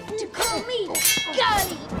you to call me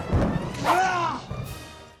girly?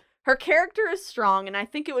 Her character is strong, and I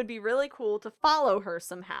think it would be really cool to follow her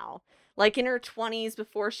somehow, like in her 20s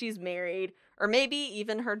before she's married, or maybe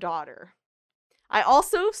even her daughter. I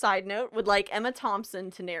also, side note, would like Emma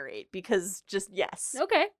Thompson to narrate, because just yes.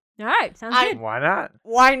 Okay. All right. Sounds good. Why not?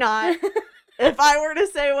 Why not? If I were to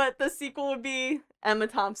say what the sequel would be, Emma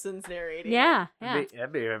Thompson's narrating. Yeah. Yeah.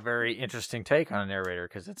 That'd be a very interesting take on a narrator,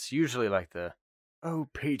 because it's usually like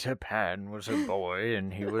Peter Pan was a boy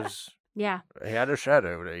and he Yeah. had a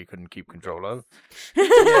shadow that he couldn't keep control of. So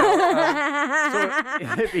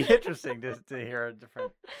it'd be interesting to hear a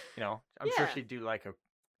different, I'm sure Yeah. she'd do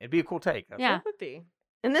it'd be a cool take. That's Yeah. It would be.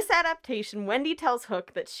 In this adaptation, Wendy tells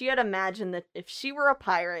Hook that she had imagined that if she were a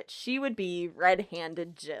pirate, she would be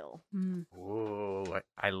Red-Handed Jill. Mm. Whoa,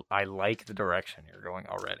 I like the direction you're going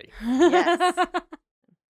already. Yes.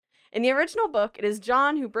 In the original book, it is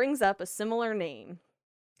John who brings up a similar name.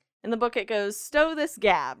 In the book, it goes, "Stow this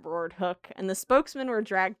gab," roared Hook, and the spokesmen were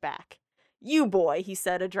dragged back. "You boy," he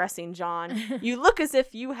said, addressing John, "you look as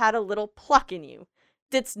if you had a little pluck in you.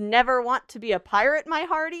 Didst never want to be a pirate, my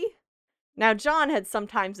hearty?" Now, John had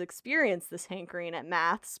sometimes experienced this hankering at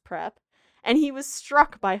maths prep, and he was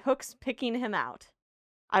struck by Hook's picking him out.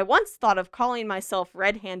 "I once thought of calling myself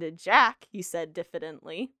Red-Handed Jack," he said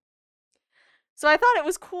diffidently. So I thought it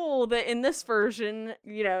was cool that in this version,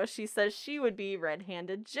 she says she would be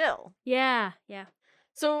Red-Handed Jill. Yeah. Yeah.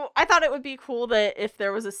 So I thought it would be cool that if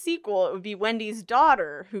there was a sequel, it would be Wendy's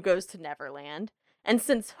daughter who goes to Neverland. And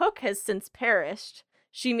since Hook has since perished,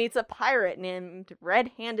 she meets a pirate named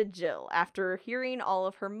Red-Handed Jill after hearing all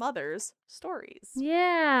of her mother's stories.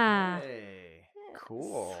 Yeah. Hey,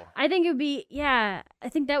 cool. I think it would be, I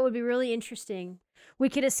think that would be really interesting. We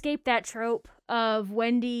could escape that trope of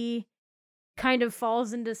Wendy kind of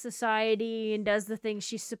falls into society and does the things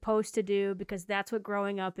she's supposed to do because that's what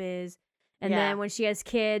growing up is. And then when she has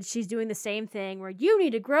kids, she's doing the same thing where you need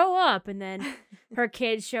to grow up. And then her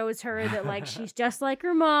kid shows her that she's just like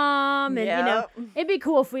her mom. And, it'd be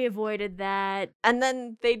cool if we avoided that. And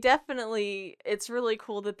then it's really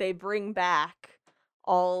cool that they bring back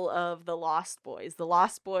all of the Lost Boys. The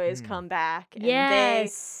Lost Boys come back and they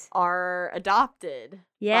are adopted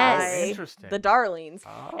by Interesting. the Darlings.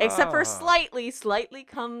 Ah. Except for slightly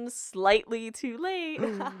comes slightly too late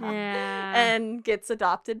and gets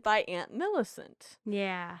adopted by Aunt Millicent.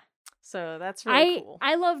 Yeah. So that's really cool.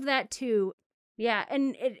 I loved that too. Yeah,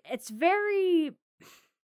 and it's very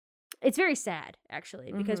sad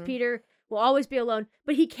actually because Peter will always be alone,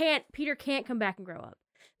 but Peter can't come back and grow up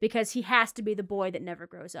because he has to be the boy that never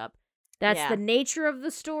grows up. That's the nature of the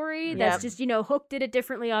story. That's just, Hook did it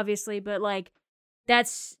differently obviously, but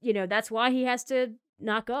that's why he has to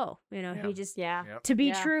not go. You know, he just to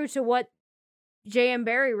be true to what J.M.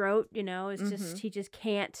 Barrie wrote. You know, it's just he just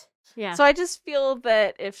can't. Yeah. So I just feel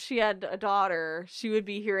that if she had a daughter, she would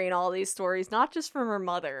be hearing all these stories, not just from her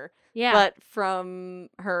mother, but from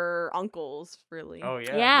her uncles, really. Oh,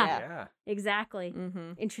 yeah. Yeah. Exactly.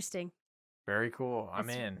 Mm-hmm. Interesting. Very cool. I'm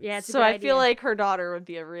in. Yeah, it's a so good I idea. feel like her daughter would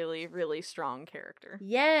be a really, really strong character.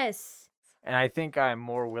 Yes. And I think I'm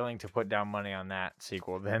more willing to put down money on that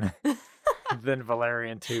sequel than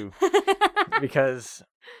Valerian 2. Because,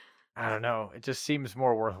 I don't know, it just seems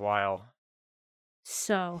more worthwhile.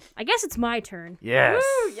 So, I guess it's my turn. Yes.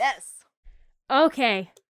 Woo, yes.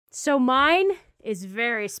 Okay. So mine is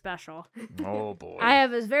very special. Oh, boy. I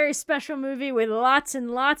have a very special movie with lots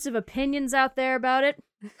and lots of opinions out there about it.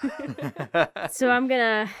 So I'm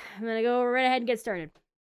gonna go right ahead and get started.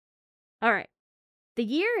 All right. The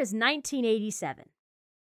year is 1987.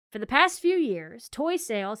 For the past few years, toy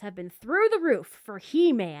sales have been through the roof for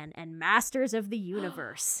He-Man and Masters of the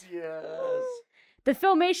Universe. Yes. The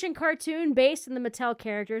Filmation cartoon based on the Mattel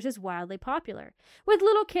characters is wildly popular, with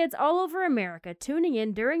little kids all over America tuning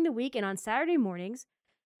in during the week and on Saturday mornings.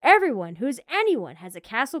 Everyone who's anyone has a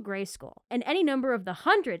Castle Grayskull and any number of the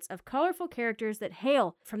hundreds of colorful characters that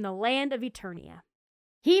hail from the land of Eternia.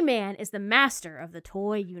 He-Man is the master of the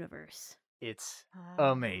toy universe. It's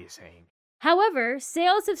amazing. However,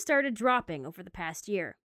 sales have started dropping over the past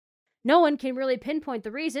year. No one can really pinpoint the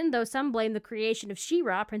reason, though some blame the creation of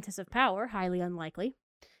She-Ra, Princess of Power, highly unlikely.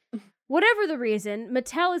 Whatever the reason,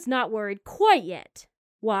 Mattel is not worried quite yet.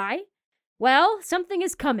 Why? Well, something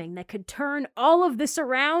is coming that could turn all of this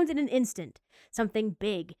around in an instant. Something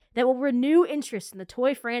big that will renew interest in the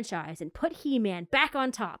toy franchise and put He-Man back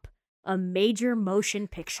on top. A major motion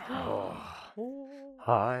picture. I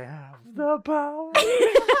have the power.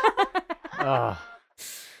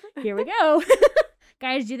 Here we go.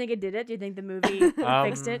 Guys, do you think it did it? Do you think the movie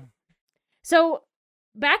fixed it? So,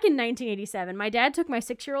 back in 1987, my dad took my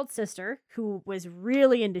 6-year-old sister, who was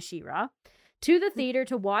really into She-Ra, to the theater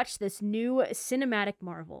to watch this new cinematic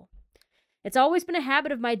marvel. It's always been a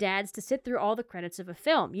habit of my dad's to sit through all the credits of a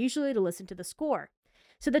film, usually to listen to the score.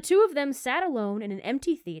 So the two of them sat alone in an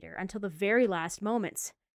empty theater until the very last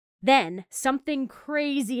moments. Then, something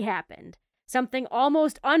crazy happened. Something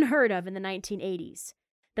almost unheard of in the 1980s.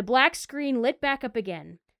 The black screen lit back up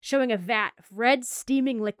again, showing a vat of red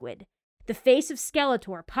steaming liquid. The face of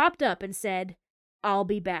Skeletor popped up and said, "I'll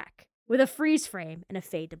be back," with a freeze frame and a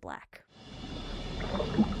fade to black.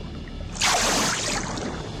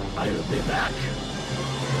 I'll be back.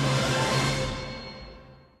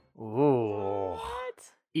 Ooh.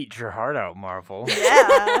 What? Eat your heart out, Marvel.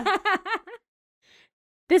 Yeah.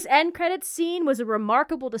 This end credits scene was a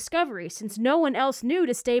remarkable discovery since no one else knew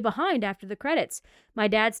to stay behind after the credits. My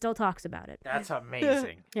dad still talks about it. That's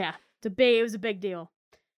amazing. Yeah, it was a big deal.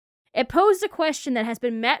 It posed a question that has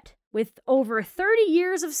been met with over 30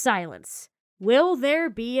 years of silence. Will there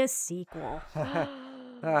be a sequel?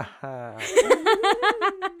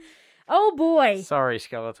 Oh boy. Sorry,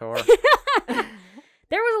 Skeletor.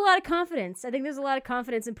 There was a lot of confidence. I think there's a lot of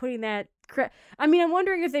confidence in putting that. I'm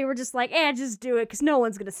wondering if they were just like, just do it because no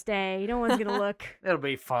one's going to stay. No one's going to look. It'll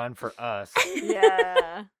be fun for us.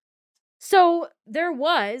 Yeah. So there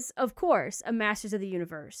was, of course, a Masters of the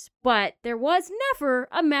Universe, but there was never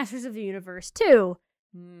a Masters of the Universe 2.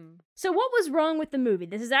 So what was wrong with the movie?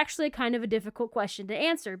 This is actually kind of a difficult question to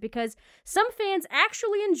answer because some fans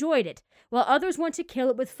actually enjoyed it, while others want to kill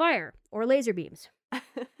it with fire or laser beams.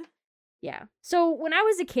 Yeah. So when I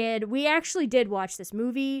was a kid, we actually did watch this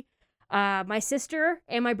movie. My sister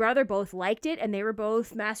and my brother both liked it, and they were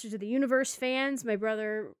both Masters of the Universe fans. My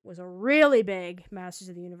brother was a really big Masters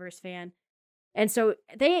of the Universe fan, and so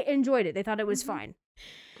they enjoyed it. They thought it was fine.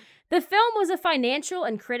 The film was a financial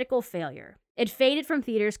and critical failure. It faded from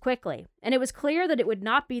theaters quickly, and it was clear that it would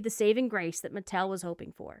not be the saving grace that Mattel was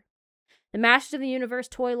hoping for. The Masters of the Universe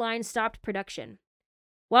toy line stopped production.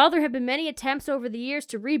 While there have been many attempts over the years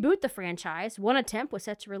to reboot the franchise, one attempt was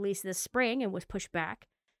set to release this spring and was pushed back,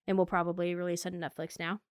 and will probably release on Netflix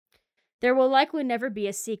now. There will likely never be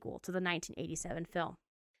a sequel to the 1987 film.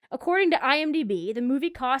 According to IMDb, the movie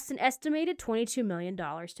cost an estimated $22 million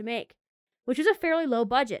to make, which was a fairly low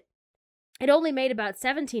budget. It only made about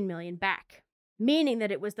 $17 million back, meaning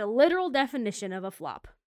that it was the literal definition of a flop.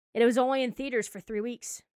 And it was only in theaters for 3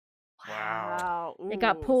 weeks. Wow. Ooh, It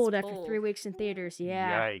got pulled it's after pulled. 3 weeks in theaters,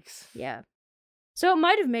 yeah. Yikes. Yeah. So it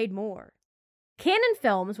might have made more. Cannon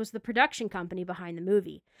Films was the production company behind the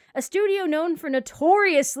movie, a studio known for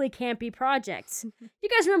notoriously campy projects. You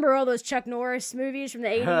guys remember all those Chuck Norris movies from the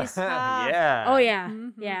 80s? Yeah. Oh, yeah.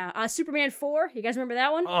 Mhm. Yeah. Superman 4, you guys remember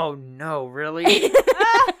that one? Oh, no, really?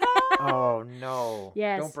 Oh, no.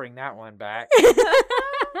 Yes. Don't bring that one back.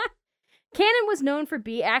 Cannon was known for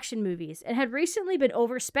B action movies and had recently been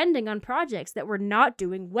overspending on projects that were not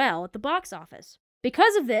doing well at the box office.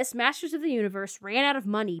 Because of this, Masters of the Universe ran out of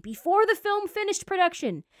money before the film finished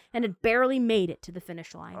production and had barely made it to the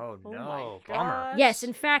finish line. Oh, Oh no. my Bummer. gosh. Yes,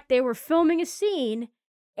 in fact, they were filming a scene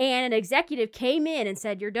and an executive came in and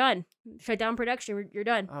said, "You're done. Shut down production. You're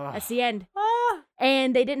done. Ugh. That's the end." Ah.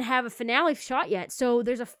 And they didn't have a finale shot yet. So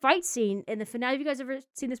there's a fight scene in the finale. Have you guys ever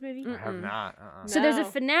seen this movie? I have Mm-mm. not. So there's a No.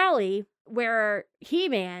 finale where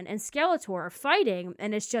He-Man and Skeletor are fighting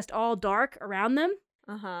and it's just all dark around them.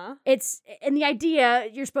 Uh-huh. It's and the idea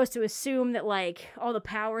you're supposed to assume that like all the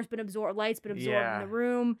power's been absorbed, light's been absorbed Yeah. in the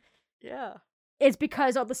room. Yeah. It's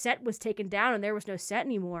because all the set was taken down and there was no set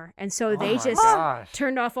anymore. And so Oh they my just gosh.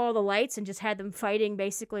 turned off all the lights and just had them fighting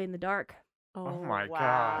basically in the dark. Oh, my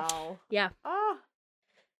wow. gosh. Yeah. Ah.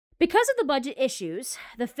 Because of the budget issues,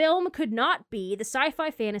 the film could not be the sci-fi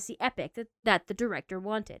fantasy epic that the director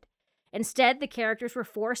wanted. Instead, the characters were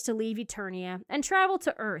forced to leave Eternia and travel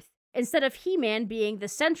to Earth. Instead of He-Man being the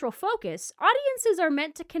central focus, audiences are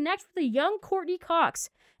meant to connect with a young Courtney Cox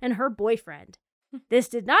and her boyfriend. This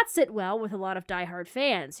did not sit well with a lot of diehard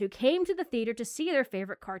fans who came to the theater to see their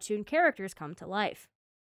favorite cartoon characters come to life.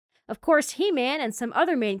 Of course, He-Man and some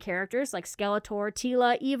other main characters like Skeletor,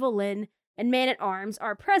 Teela, Evil Lyn, and Man-at-Arms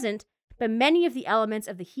are present, but many of the elements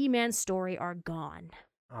of the He-Man story are gone.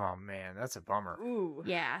 Oh, man. That's a bummer. Ooh.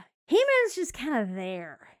 Yeah. He-Man's just kind of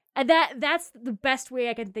there. And that's the best way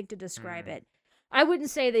I can think to describe it. I wouldn't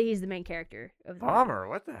say that he's the main character of the movie. Bummer.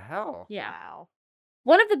 What the hell? Yeah. Wow.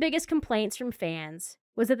 One of the biggest complaints from fans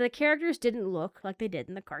was that the characters didn't look like they did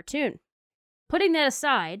in the cartoon. Putting that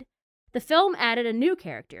aside, the film added a new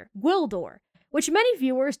character, Gwildor, which many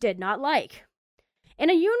viewers did not like. In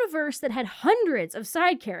a universe that had hundreds of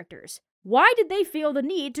side characters, why did they feel the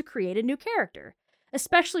need to create a new character?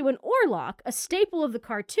 Especially when Orlok, a staple of the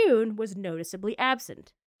cartoon, was noticeably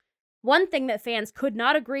absent. One thing that fans could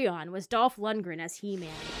not agree on was Dolph Lundgren as He-Man.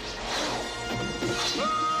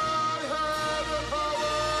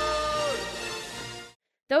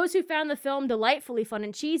 Those who found the film delightfully fun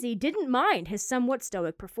and cheesy didn't mind his somewhat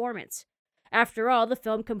stoic performance. After all, the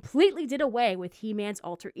film completely did away with He-Man's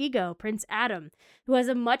alter ego, Prince Adam, who has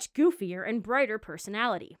a much goofier and brighter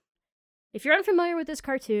personality. If you're unfamiliar with this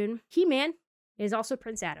cartoon, He-Man is also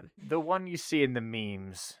Prince Adam. The one you see in the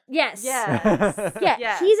memes. Yes. Yes. Yeah,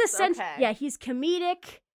 Yes, he's essentially, okay. yeah, he's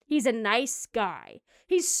comedic. He's a nice guy.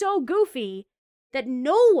 He's so goofy that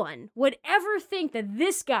no one would ever think that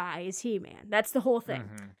this guy is He-Man. That's the whole thing.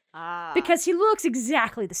 Mhm. Ah. Because he looks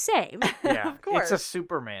exactly the same. Yeah. Of course. It's a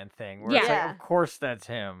Superman thing where Yeah. it's like, Yeah. of course that's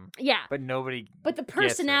him. Yeah. But nobody But the gets it.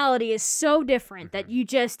 personality is so different that Mhm. you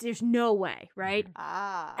just, there's no way, right?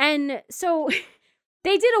 Ah. And so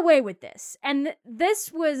they did away with this. And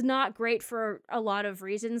this was not great for a lot of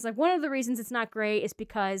reasons. Like, one of the reasons it's not great is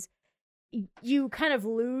because you kind of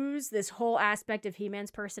lose this whole aspect of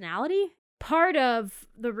He-Man's personality. Part of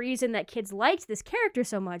the reason that kids liked this character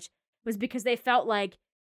so much was because they felt like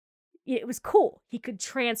it was cool. He could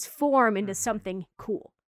transform into Mhm. something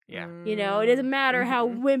cool. Yeah. You know, it doesn't matter how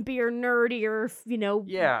Mhm. wimpy or nerdy or,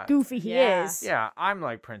 Yeah. goofy he Yeah. is. Yeah, I'm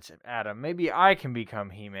like Prince Adam. Maybe I can become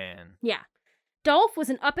He-Man. Yeah. Dolph was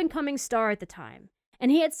an up-and-coming star at the time, and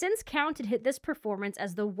he had since counted this performance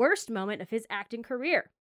as the worst moment of his acting career.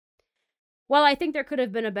 While I think there could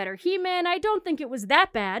have been a better He-Man, I don't think it was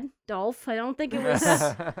that bad, Dolph. I don't think it was...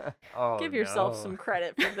 Oh, Give yourself no. some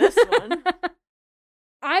credit for this one.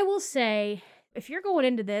 I will say, if you're going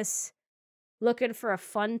into this looking for a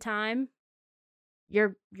fun time,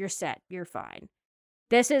 you're set. You're fine.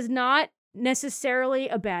 This is not necessarily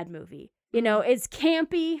a bad movie. You know, it's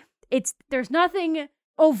campy. There's nothing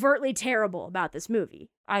overtly terrible about this movie,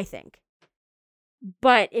 I think.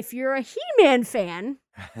 But if you're a He-Man fan,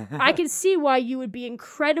 I can see why you would be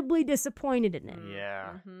incredibly disappointed in it.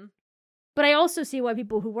 Yeah. Mhm. But I also see why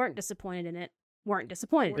people who weren't disappointed in it weren't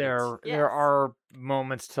disappointed in it. There Yes. are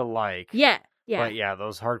moments to like. Yeah, yeah. But yeah,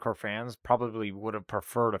 those hardcore fans probably would have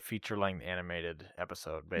preferred a feature-length animated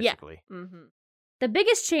episode, Yeah. basically. Mhm. The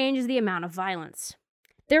biggest change is the amount of violence.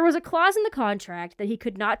 There was a clause in the contract that he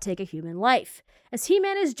could not take a human life, as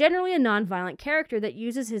He-Man is generally a non-violent character that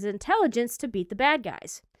uses his intelligence to beat the bad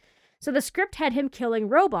guys. So the script had him killing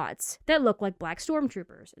robots that look like black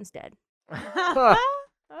stormtroopers instead.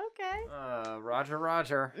 Okay.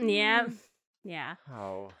 Roger. Yeah. Yeah.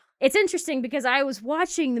 Oh. It's interesting because I was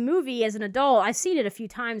watching the movie as an adult. I've seen it a few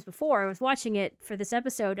times before. I was watching it for this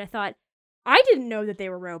episode. I thought, I didn't know that they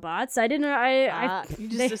were robots. I didn't know. You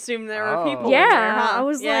just they- assumed there were Oh. people. yeah, in there, huh? I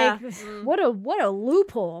was Yeah. like, what a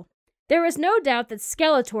loophole. There is no doubt that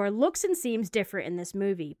Skeletor looks and seems different in this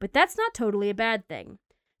movie, but that's not totally a bad thing.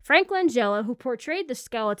 Frank Langella, who portrayed the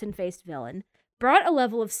skeleton-faced villain, brought a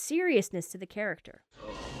level of seriousness to the character.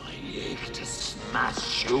 Oh, I ache to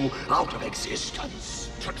smash you out of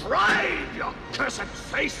existence, to drive your cursed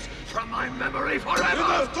face from my memory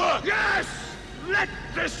forever! Yes! Let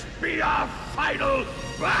this be our final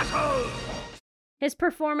battle! His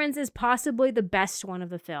performance is possibly the best one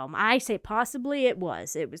of the film. I say possibly, it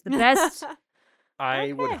was. It was the best.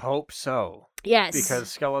 I would hope so. Yes.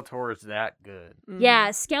 Because Skeletor is that good. Yeah,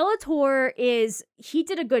 Skeletor he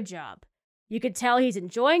did a good job. You could tell he's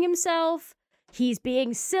enjoying himself. He's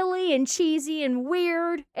being silly and cheesy and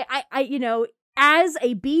weird. As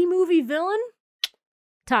a B-movie villain,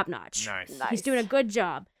 top notch. Nice. He's doing a good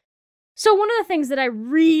job. So one of the things that I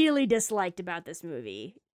really disliked about this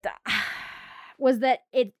movie was that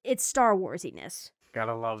it's Star Wars-iness.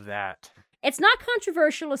 Gotta love that. It's not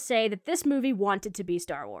controversial to say that this movie wanted to be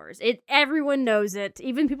Star Wars. Everyone knows it.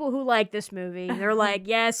 Even people who like this movie, they're like,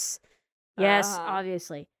 yes,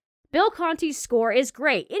 obviously. Bill Conti's score is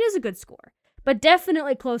great. It is a good score, but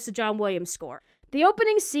definitely close to John Williams' score. The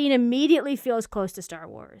opening scene immediately feels close to Star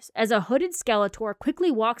Wars, as a hooded Skeletor quickly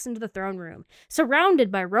walks into the throne room,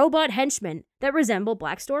 surrounded by robot henchmen that resemble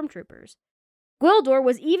black stormtroopers. Gwildor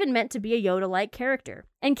was even meant to be a Yoda-like character,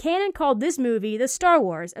 and canon called this movie the Star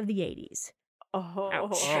Wars of the 80s.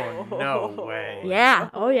 Ouch. Oh, no way. Yeah.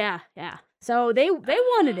 Oh, yeah. Yeah. So they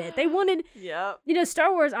wanted it. They wanted, Yep.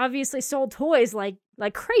 Star Wars obviously sold toys like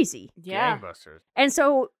crazy. Yeah. Gangbusters. And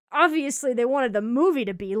so obviously they wanted the movie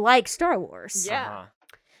to be like Star Wars. Yeah. Uh-huh.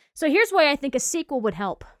 So here's why I think a sequel would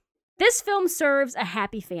help. This film serves a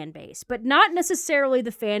happy fan base, but not necessarily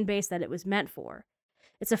the fan base that it was meant for.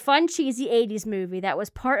 It's a fun, cheesy 80s movie that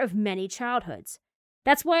was part of many childhoods.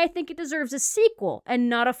 That's why I think it deserves a sequel and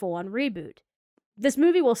not a full-on reboot. This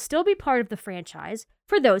movie will still be part of the franchise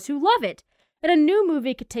for those who love it, and a new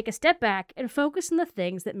movie could take a step back and focus on the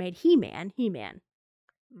things that made He-Man, He-Man.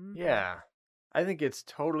 Yeah. I think it's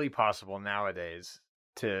totally possible nowadays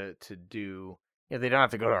to do... they don't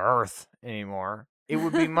have to go to Earth anymore. It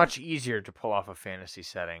would be much easier to pull off a fantasy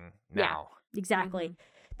setting now. Yeah, exactly.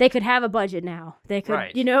 They could have a budget now. They could,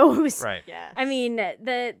 Right. Right. Yes. I mean,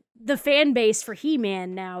 the fan base for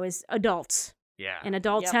He-Man now is adults, Yeah. and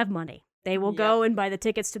adults Yep. have money. They will go and buy the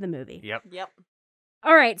tickets to the movie. Yep. Yep.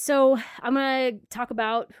 All right, so I'm going to talk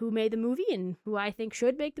about who made the movie and who I think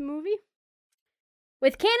should make the movie.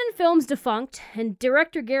 With Cannon Films defunct and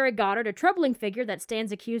director Gary Goddard a troubling figure that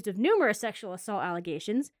stands accused of numerous sexual assault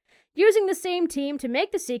allegations, using the same team to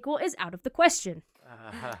make the sequel is out of the question.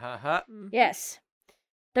 Yes.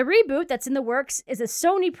 The reboot that's in the works is a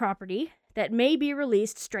Sony property that may be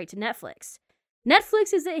released straight to Netflix.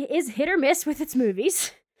 Netflix is hit or miss with its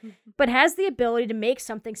movies, but has the ability to make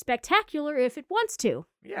something spectacular if it wants to.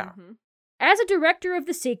 Yeah. As a director of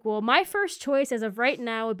the sequel, my first choice as of right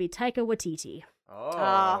now would be Taika Waititi.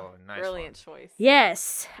 Oh, nice Brilliant one. choice.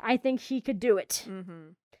 Yes, I think he could do it.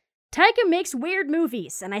 Taika makes weird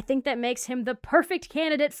movies, and I think that makes him the perfect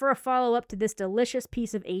candidate for a follow-up to this delicious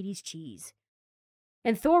piece of 80s cheese.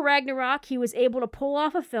 In Thor Ragnarok, he was able to pull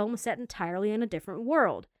off a film set entirely in a different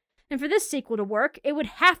world. And for this sequel to work, it would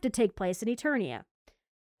have to take place in Eternia.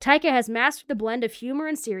 Taika has mastered the blend of humor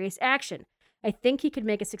and serious action. I think he could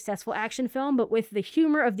make a successful action film, but with the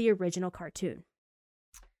humor of the original cartoon.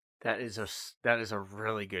 That is a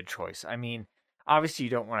really good choice. I mean, obviously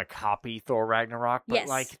you don't want to copy Thor Ragnarok, but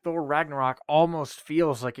Yes. Thor Ragnarok almost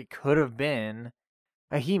feels like it could have been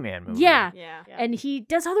a He-Man movie. Yeah. Yeah. And he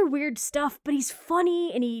does other weird stuff, but he's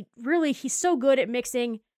funny, and he's so good at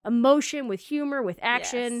mixing emotion with humor, with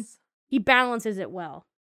action. Yes. He balances it well.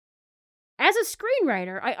 As a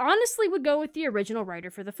screenwriter, I honestly would go with the original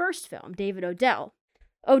writer for the first film, David Odell.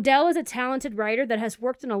 Odell is a talented writer that has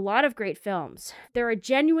worked on a lot of great films. There are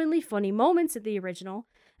genuinely funny moments in the original,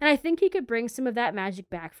 and I think he could bring some of that magic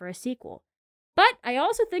back for a sequel. But I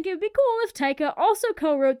also think it would be cool if Taika also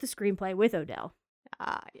co-wrote the screenplay with Odell.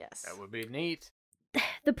 Ah, yes. That would be neat.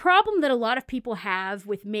 The problem that a lot of people have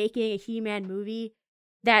with making a He-Man movie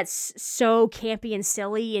that's so campy and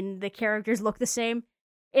silly and the characters look the same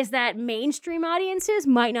is that mainstream audiences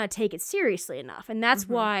might not take it seriously enough. And that's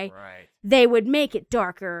why Right. they would make it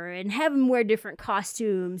darker and have them wear different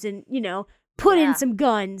costumes and, put in some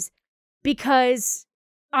guns because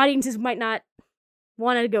audiences might not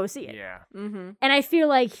want to go see it. Yeah. And I feel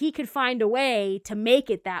like he could find a way to make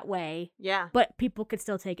it that way, Yeah. but people could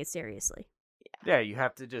still take it seriously. Yeah, you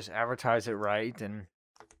have to just advertise it right and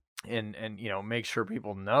make sure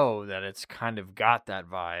people know that it's kind of got that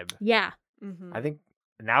vibe. Yeah. I think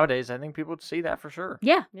nowadays, I think people would see that for sure.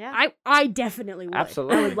 Yeah. Yeah. I definitely would.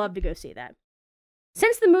 Absolutely. I would love to go see that.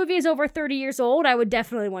 Since the movie is over 30 years old, I would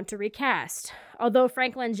definitely want to recast. Although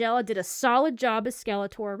Frank Langella did a solid job as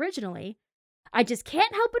Skeletor originally, I just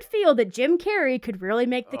can't help but feel that Jim Carrey could really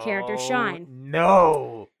make the character shine.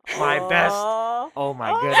 No, my best. Oh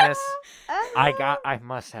my goodness, I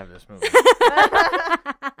must have this movie.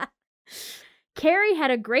 Carrey had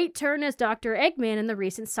a great turn as Dr. Eggman in the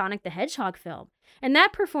recent Sonic the Hedgehog film, and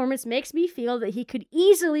that performance makes me feel that he could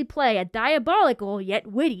easily play a diabolical yet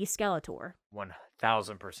witty Skeletor.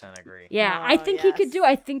 1000% agree. Yeah, I think he could do.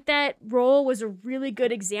 I think that role was a really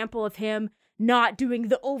good example of him not doing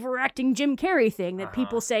the overacting Jim Carrey thing that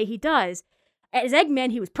people say he does. As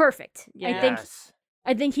Eggman, he was perfect. Yes.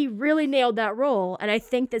 I think he really nailed that role, and I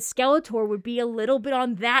think that Skeletor would be a little bit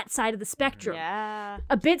on that side of the spectrum. Yeah.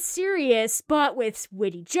 A bit serious, but with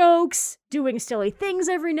witty jokes, doing silly things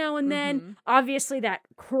every now and then. Obviously, that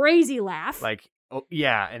crazy laugh. Like,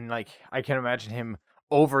 and like, I can imagine him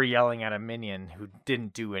over yelling at a minion who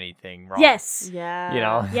didn't do anything wrong. Yes. Yeah. You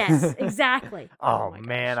know? Yes, exactly. Oh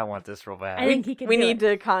man, I want this real bad. I think he can We do need it.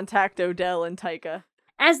 to contact Odell and Taika.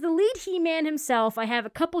 As the lead He-Man himself, I have a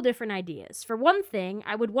couple different ideas. For one thing,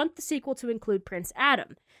 I would want the sequel to include Prince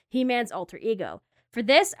Adam, He-Man's alter ego. For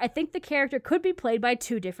this, I think the character could be played by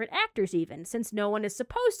 2 different actors even, since no one is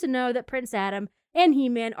supposed to know that Prince Adam and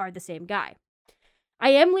He-Man are the same guy. I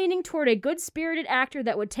am leaning toward a good-spirited actor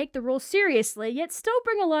that would take the role seriously, yet still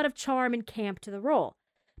bring a lot of charm and camp to the role.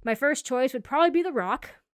 My first choice would probably be The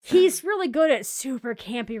Rock. He's really good at super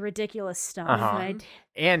campy, ridiculous stuff.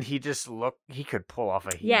 And he could pull off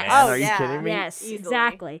a He-Man. Yes. Are you kidding me? Yes,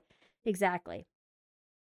 Easily. exactly.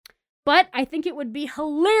 But I think it would be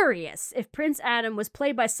hilarious if Prince Adam was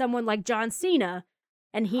played by someone like John Cena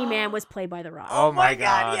and He-Man was played by The Rock. Oh my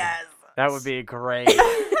God, yes. That would be great.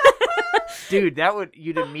 Dude,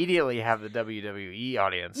 you'd immediately have the WWE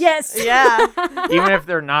audience. Yes. Yeah. Even if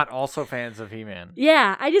they're not also fans of He-Man.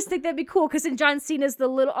 Yeah, I just think that'd be cool because then John Cena's a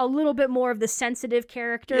little bit more of the sensitive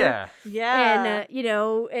character. Yeah. Yeah.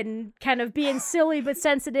 And and kind of being silly but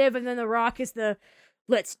sensitive, and then The Rock is the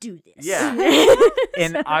let's do this. Yeah.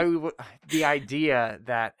 And the idea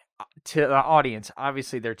that to the audience,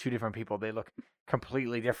 obviously they're 2 different people. They look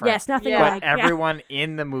completely different. Yes, nothing Yeah. like. But everyone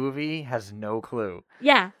in the movie has no clue.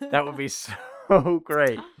 Yeah. That would be so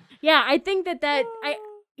great. Yeah, I think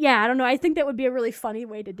I don't know. I think that would be a really funny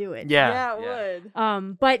way to do it. Yeah, it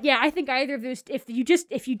would. But yeah, I think either of those. If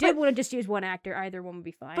you did want to just use one actor, either one would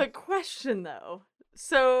be fine. But question though.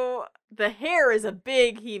 So the hair is a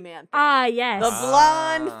big He-Man thing. Yes. The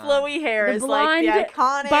blonde, flowy hair The is like the blonde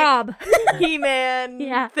iconic Bob. He-Man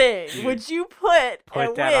Yeah. thing. Would you put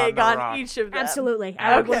a that wig on on The Rock. each of them? Absolutely.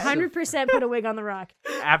 I would Okay. 100% put a wig on The Rock.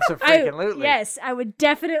 Absolutely. Yes, I would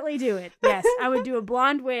definitely do it. Yes, I would do a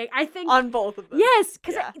blonde wig. I think. On both of them. Yes,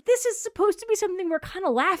 because Yeah. this is supposed to be something we're kind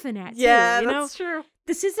of laughing at. Yeah, too, you know? that's true.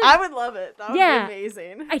 This isn't. I would love it. That would Yeah. be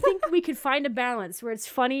amazing. I think we could find a balance where it's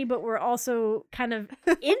funny, but we're also kind of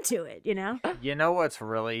into it, you know? You know what's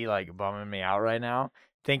really like bumming me out right now?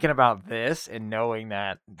 Thinking about this and knowing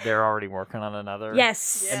that they're already working on another.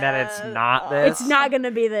 Yes. And that it's not Yeah. this. It's not going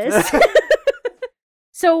to be this.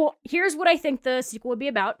 So here's what I think the sequel would be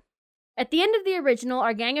about. At the end of the original,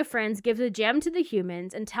 our gang of friends gives a gem to the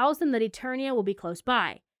humans and tells them that Eternia will be close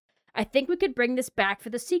by. I think we could bring this back for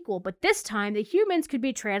the sequel, but this time the humans could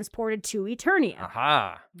be transported to Eternia.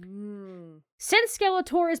 Aha. Since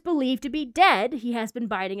Skeletor is believed to be dead, he has been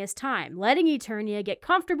biding his time, letting Eternia get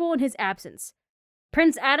comfortable in his absence.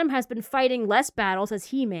 Prince Adam has been fighting less battles as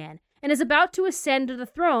He-Man, and is about to ascend to the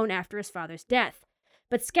throne after his father's death.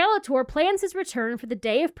 But Skeletor plans his return for the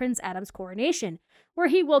day of Prince Adam's coronation, where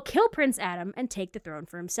he will kill Prince Adam and take the throne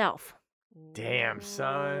for himself. Damn,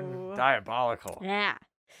 son. Diabolical. Yeah.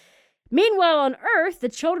 Meanwhile, on Earth, the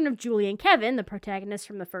children of Julie and Kevin, the protagonists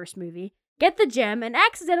from the first movie, get the gem and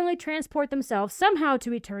accidentally transport themselves somehow to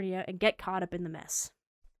Eternia and get caught up in the mess.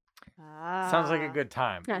 Sounds like a good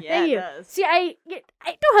time. Yeah, Yeah, thank it you. does. See, I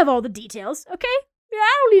don't have all the details, okay? Yeah,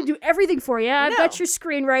 I don't need to do everything for you. I've got No. your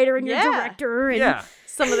screenwriter and your Yeah. director and Yeah.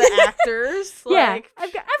 Some of the actors. yeah, Like,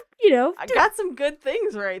 I've I got some good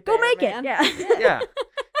things right there. go make man. it. Yeah. Yeah.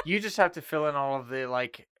 You just have to fill in all of the,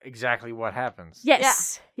 like, exactly what happens.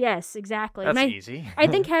 Yes, exactly. That's And easy. I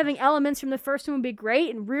think having elements from the first one would be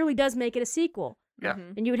great and really does make it a sequel. Yeah.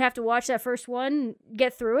 And you would have to watch that first one,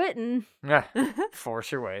 get through it, and Yeah.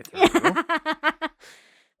 Force your way through.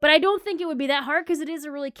 But I don't think it would be that hard because it is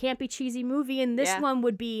a really campy, cheesy movie, and this Yeah. one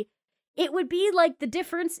would be. It would be like the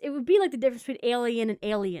difference. It would be like the difference between Alien and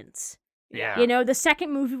Aliens. Yeah. You know, the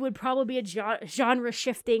second movie would probably be a genre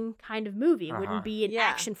shifting kind of movie. It Uh-huh. wouldn't be an Yeah.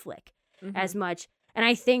 action flick as much. And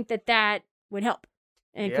I think that would help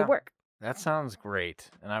and it could work. That sounds great,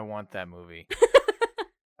 and I want that movie.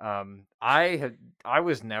 I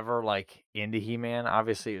was never like into He-Man.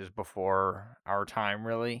 Obviously, it was before our time,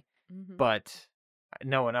 really, but I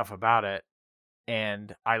know enough about it,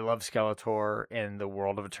 and I love Skeletor and the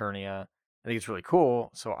world of Eternia. I think it's really cool,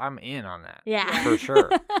 so I'm in on that. Yeah, for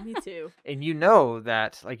sure. Me too. And you know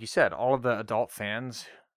that, like you said, all of the adult fans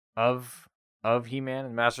of He-Man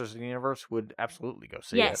and Masters of the Universe would absolutely go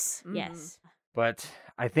see it. Yes. But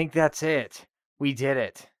I think that's it. We did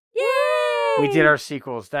it. Yay! We did our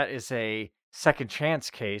sequels. That is a second chance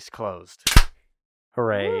case closed.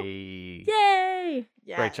 Hooray. Yay!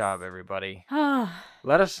 Yes. Great job, everybody.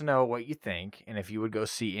 Let us know what you think and if you would go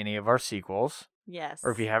see any of our sequels. Yes.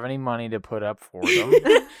 Or if you have any money to put up for them.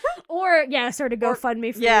 Or, sort of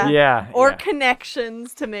GoFundMe for yeah. you. Yeah. Or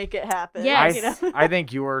connections to make it happen. Yes. I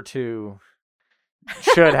think your two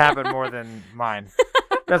should happen more than mine.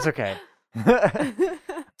 That's okay.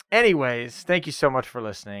 Anyways, thank you so much for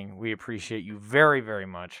listening. We appreciate you very, very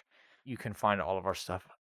much. You can find all of our stuff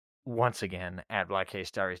once again at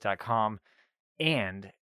blackcasediaries.com.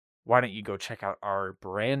 And why don't you go check out our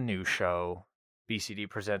brand new show, BCD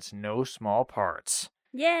Presents No Small Parts.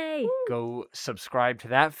 Yay! Go subscribe to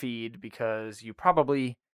that feed because you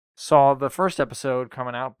probably saw the first episode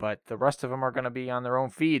coming out, but the rest of them are going to be on their own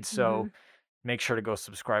feed. So make sure to go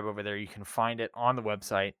subscribe over there. You can find it on the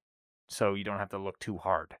website so you don't have to look too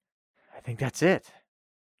hard. I think that's it.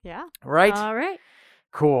 Yeah. Right? All right.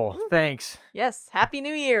 Cool. Thanks. Yes. Happy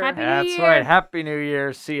New Year. Happy New That's Year. right. Happy New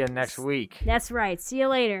Year. See you next week. That's right. See you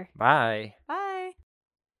later. Bye. Bye.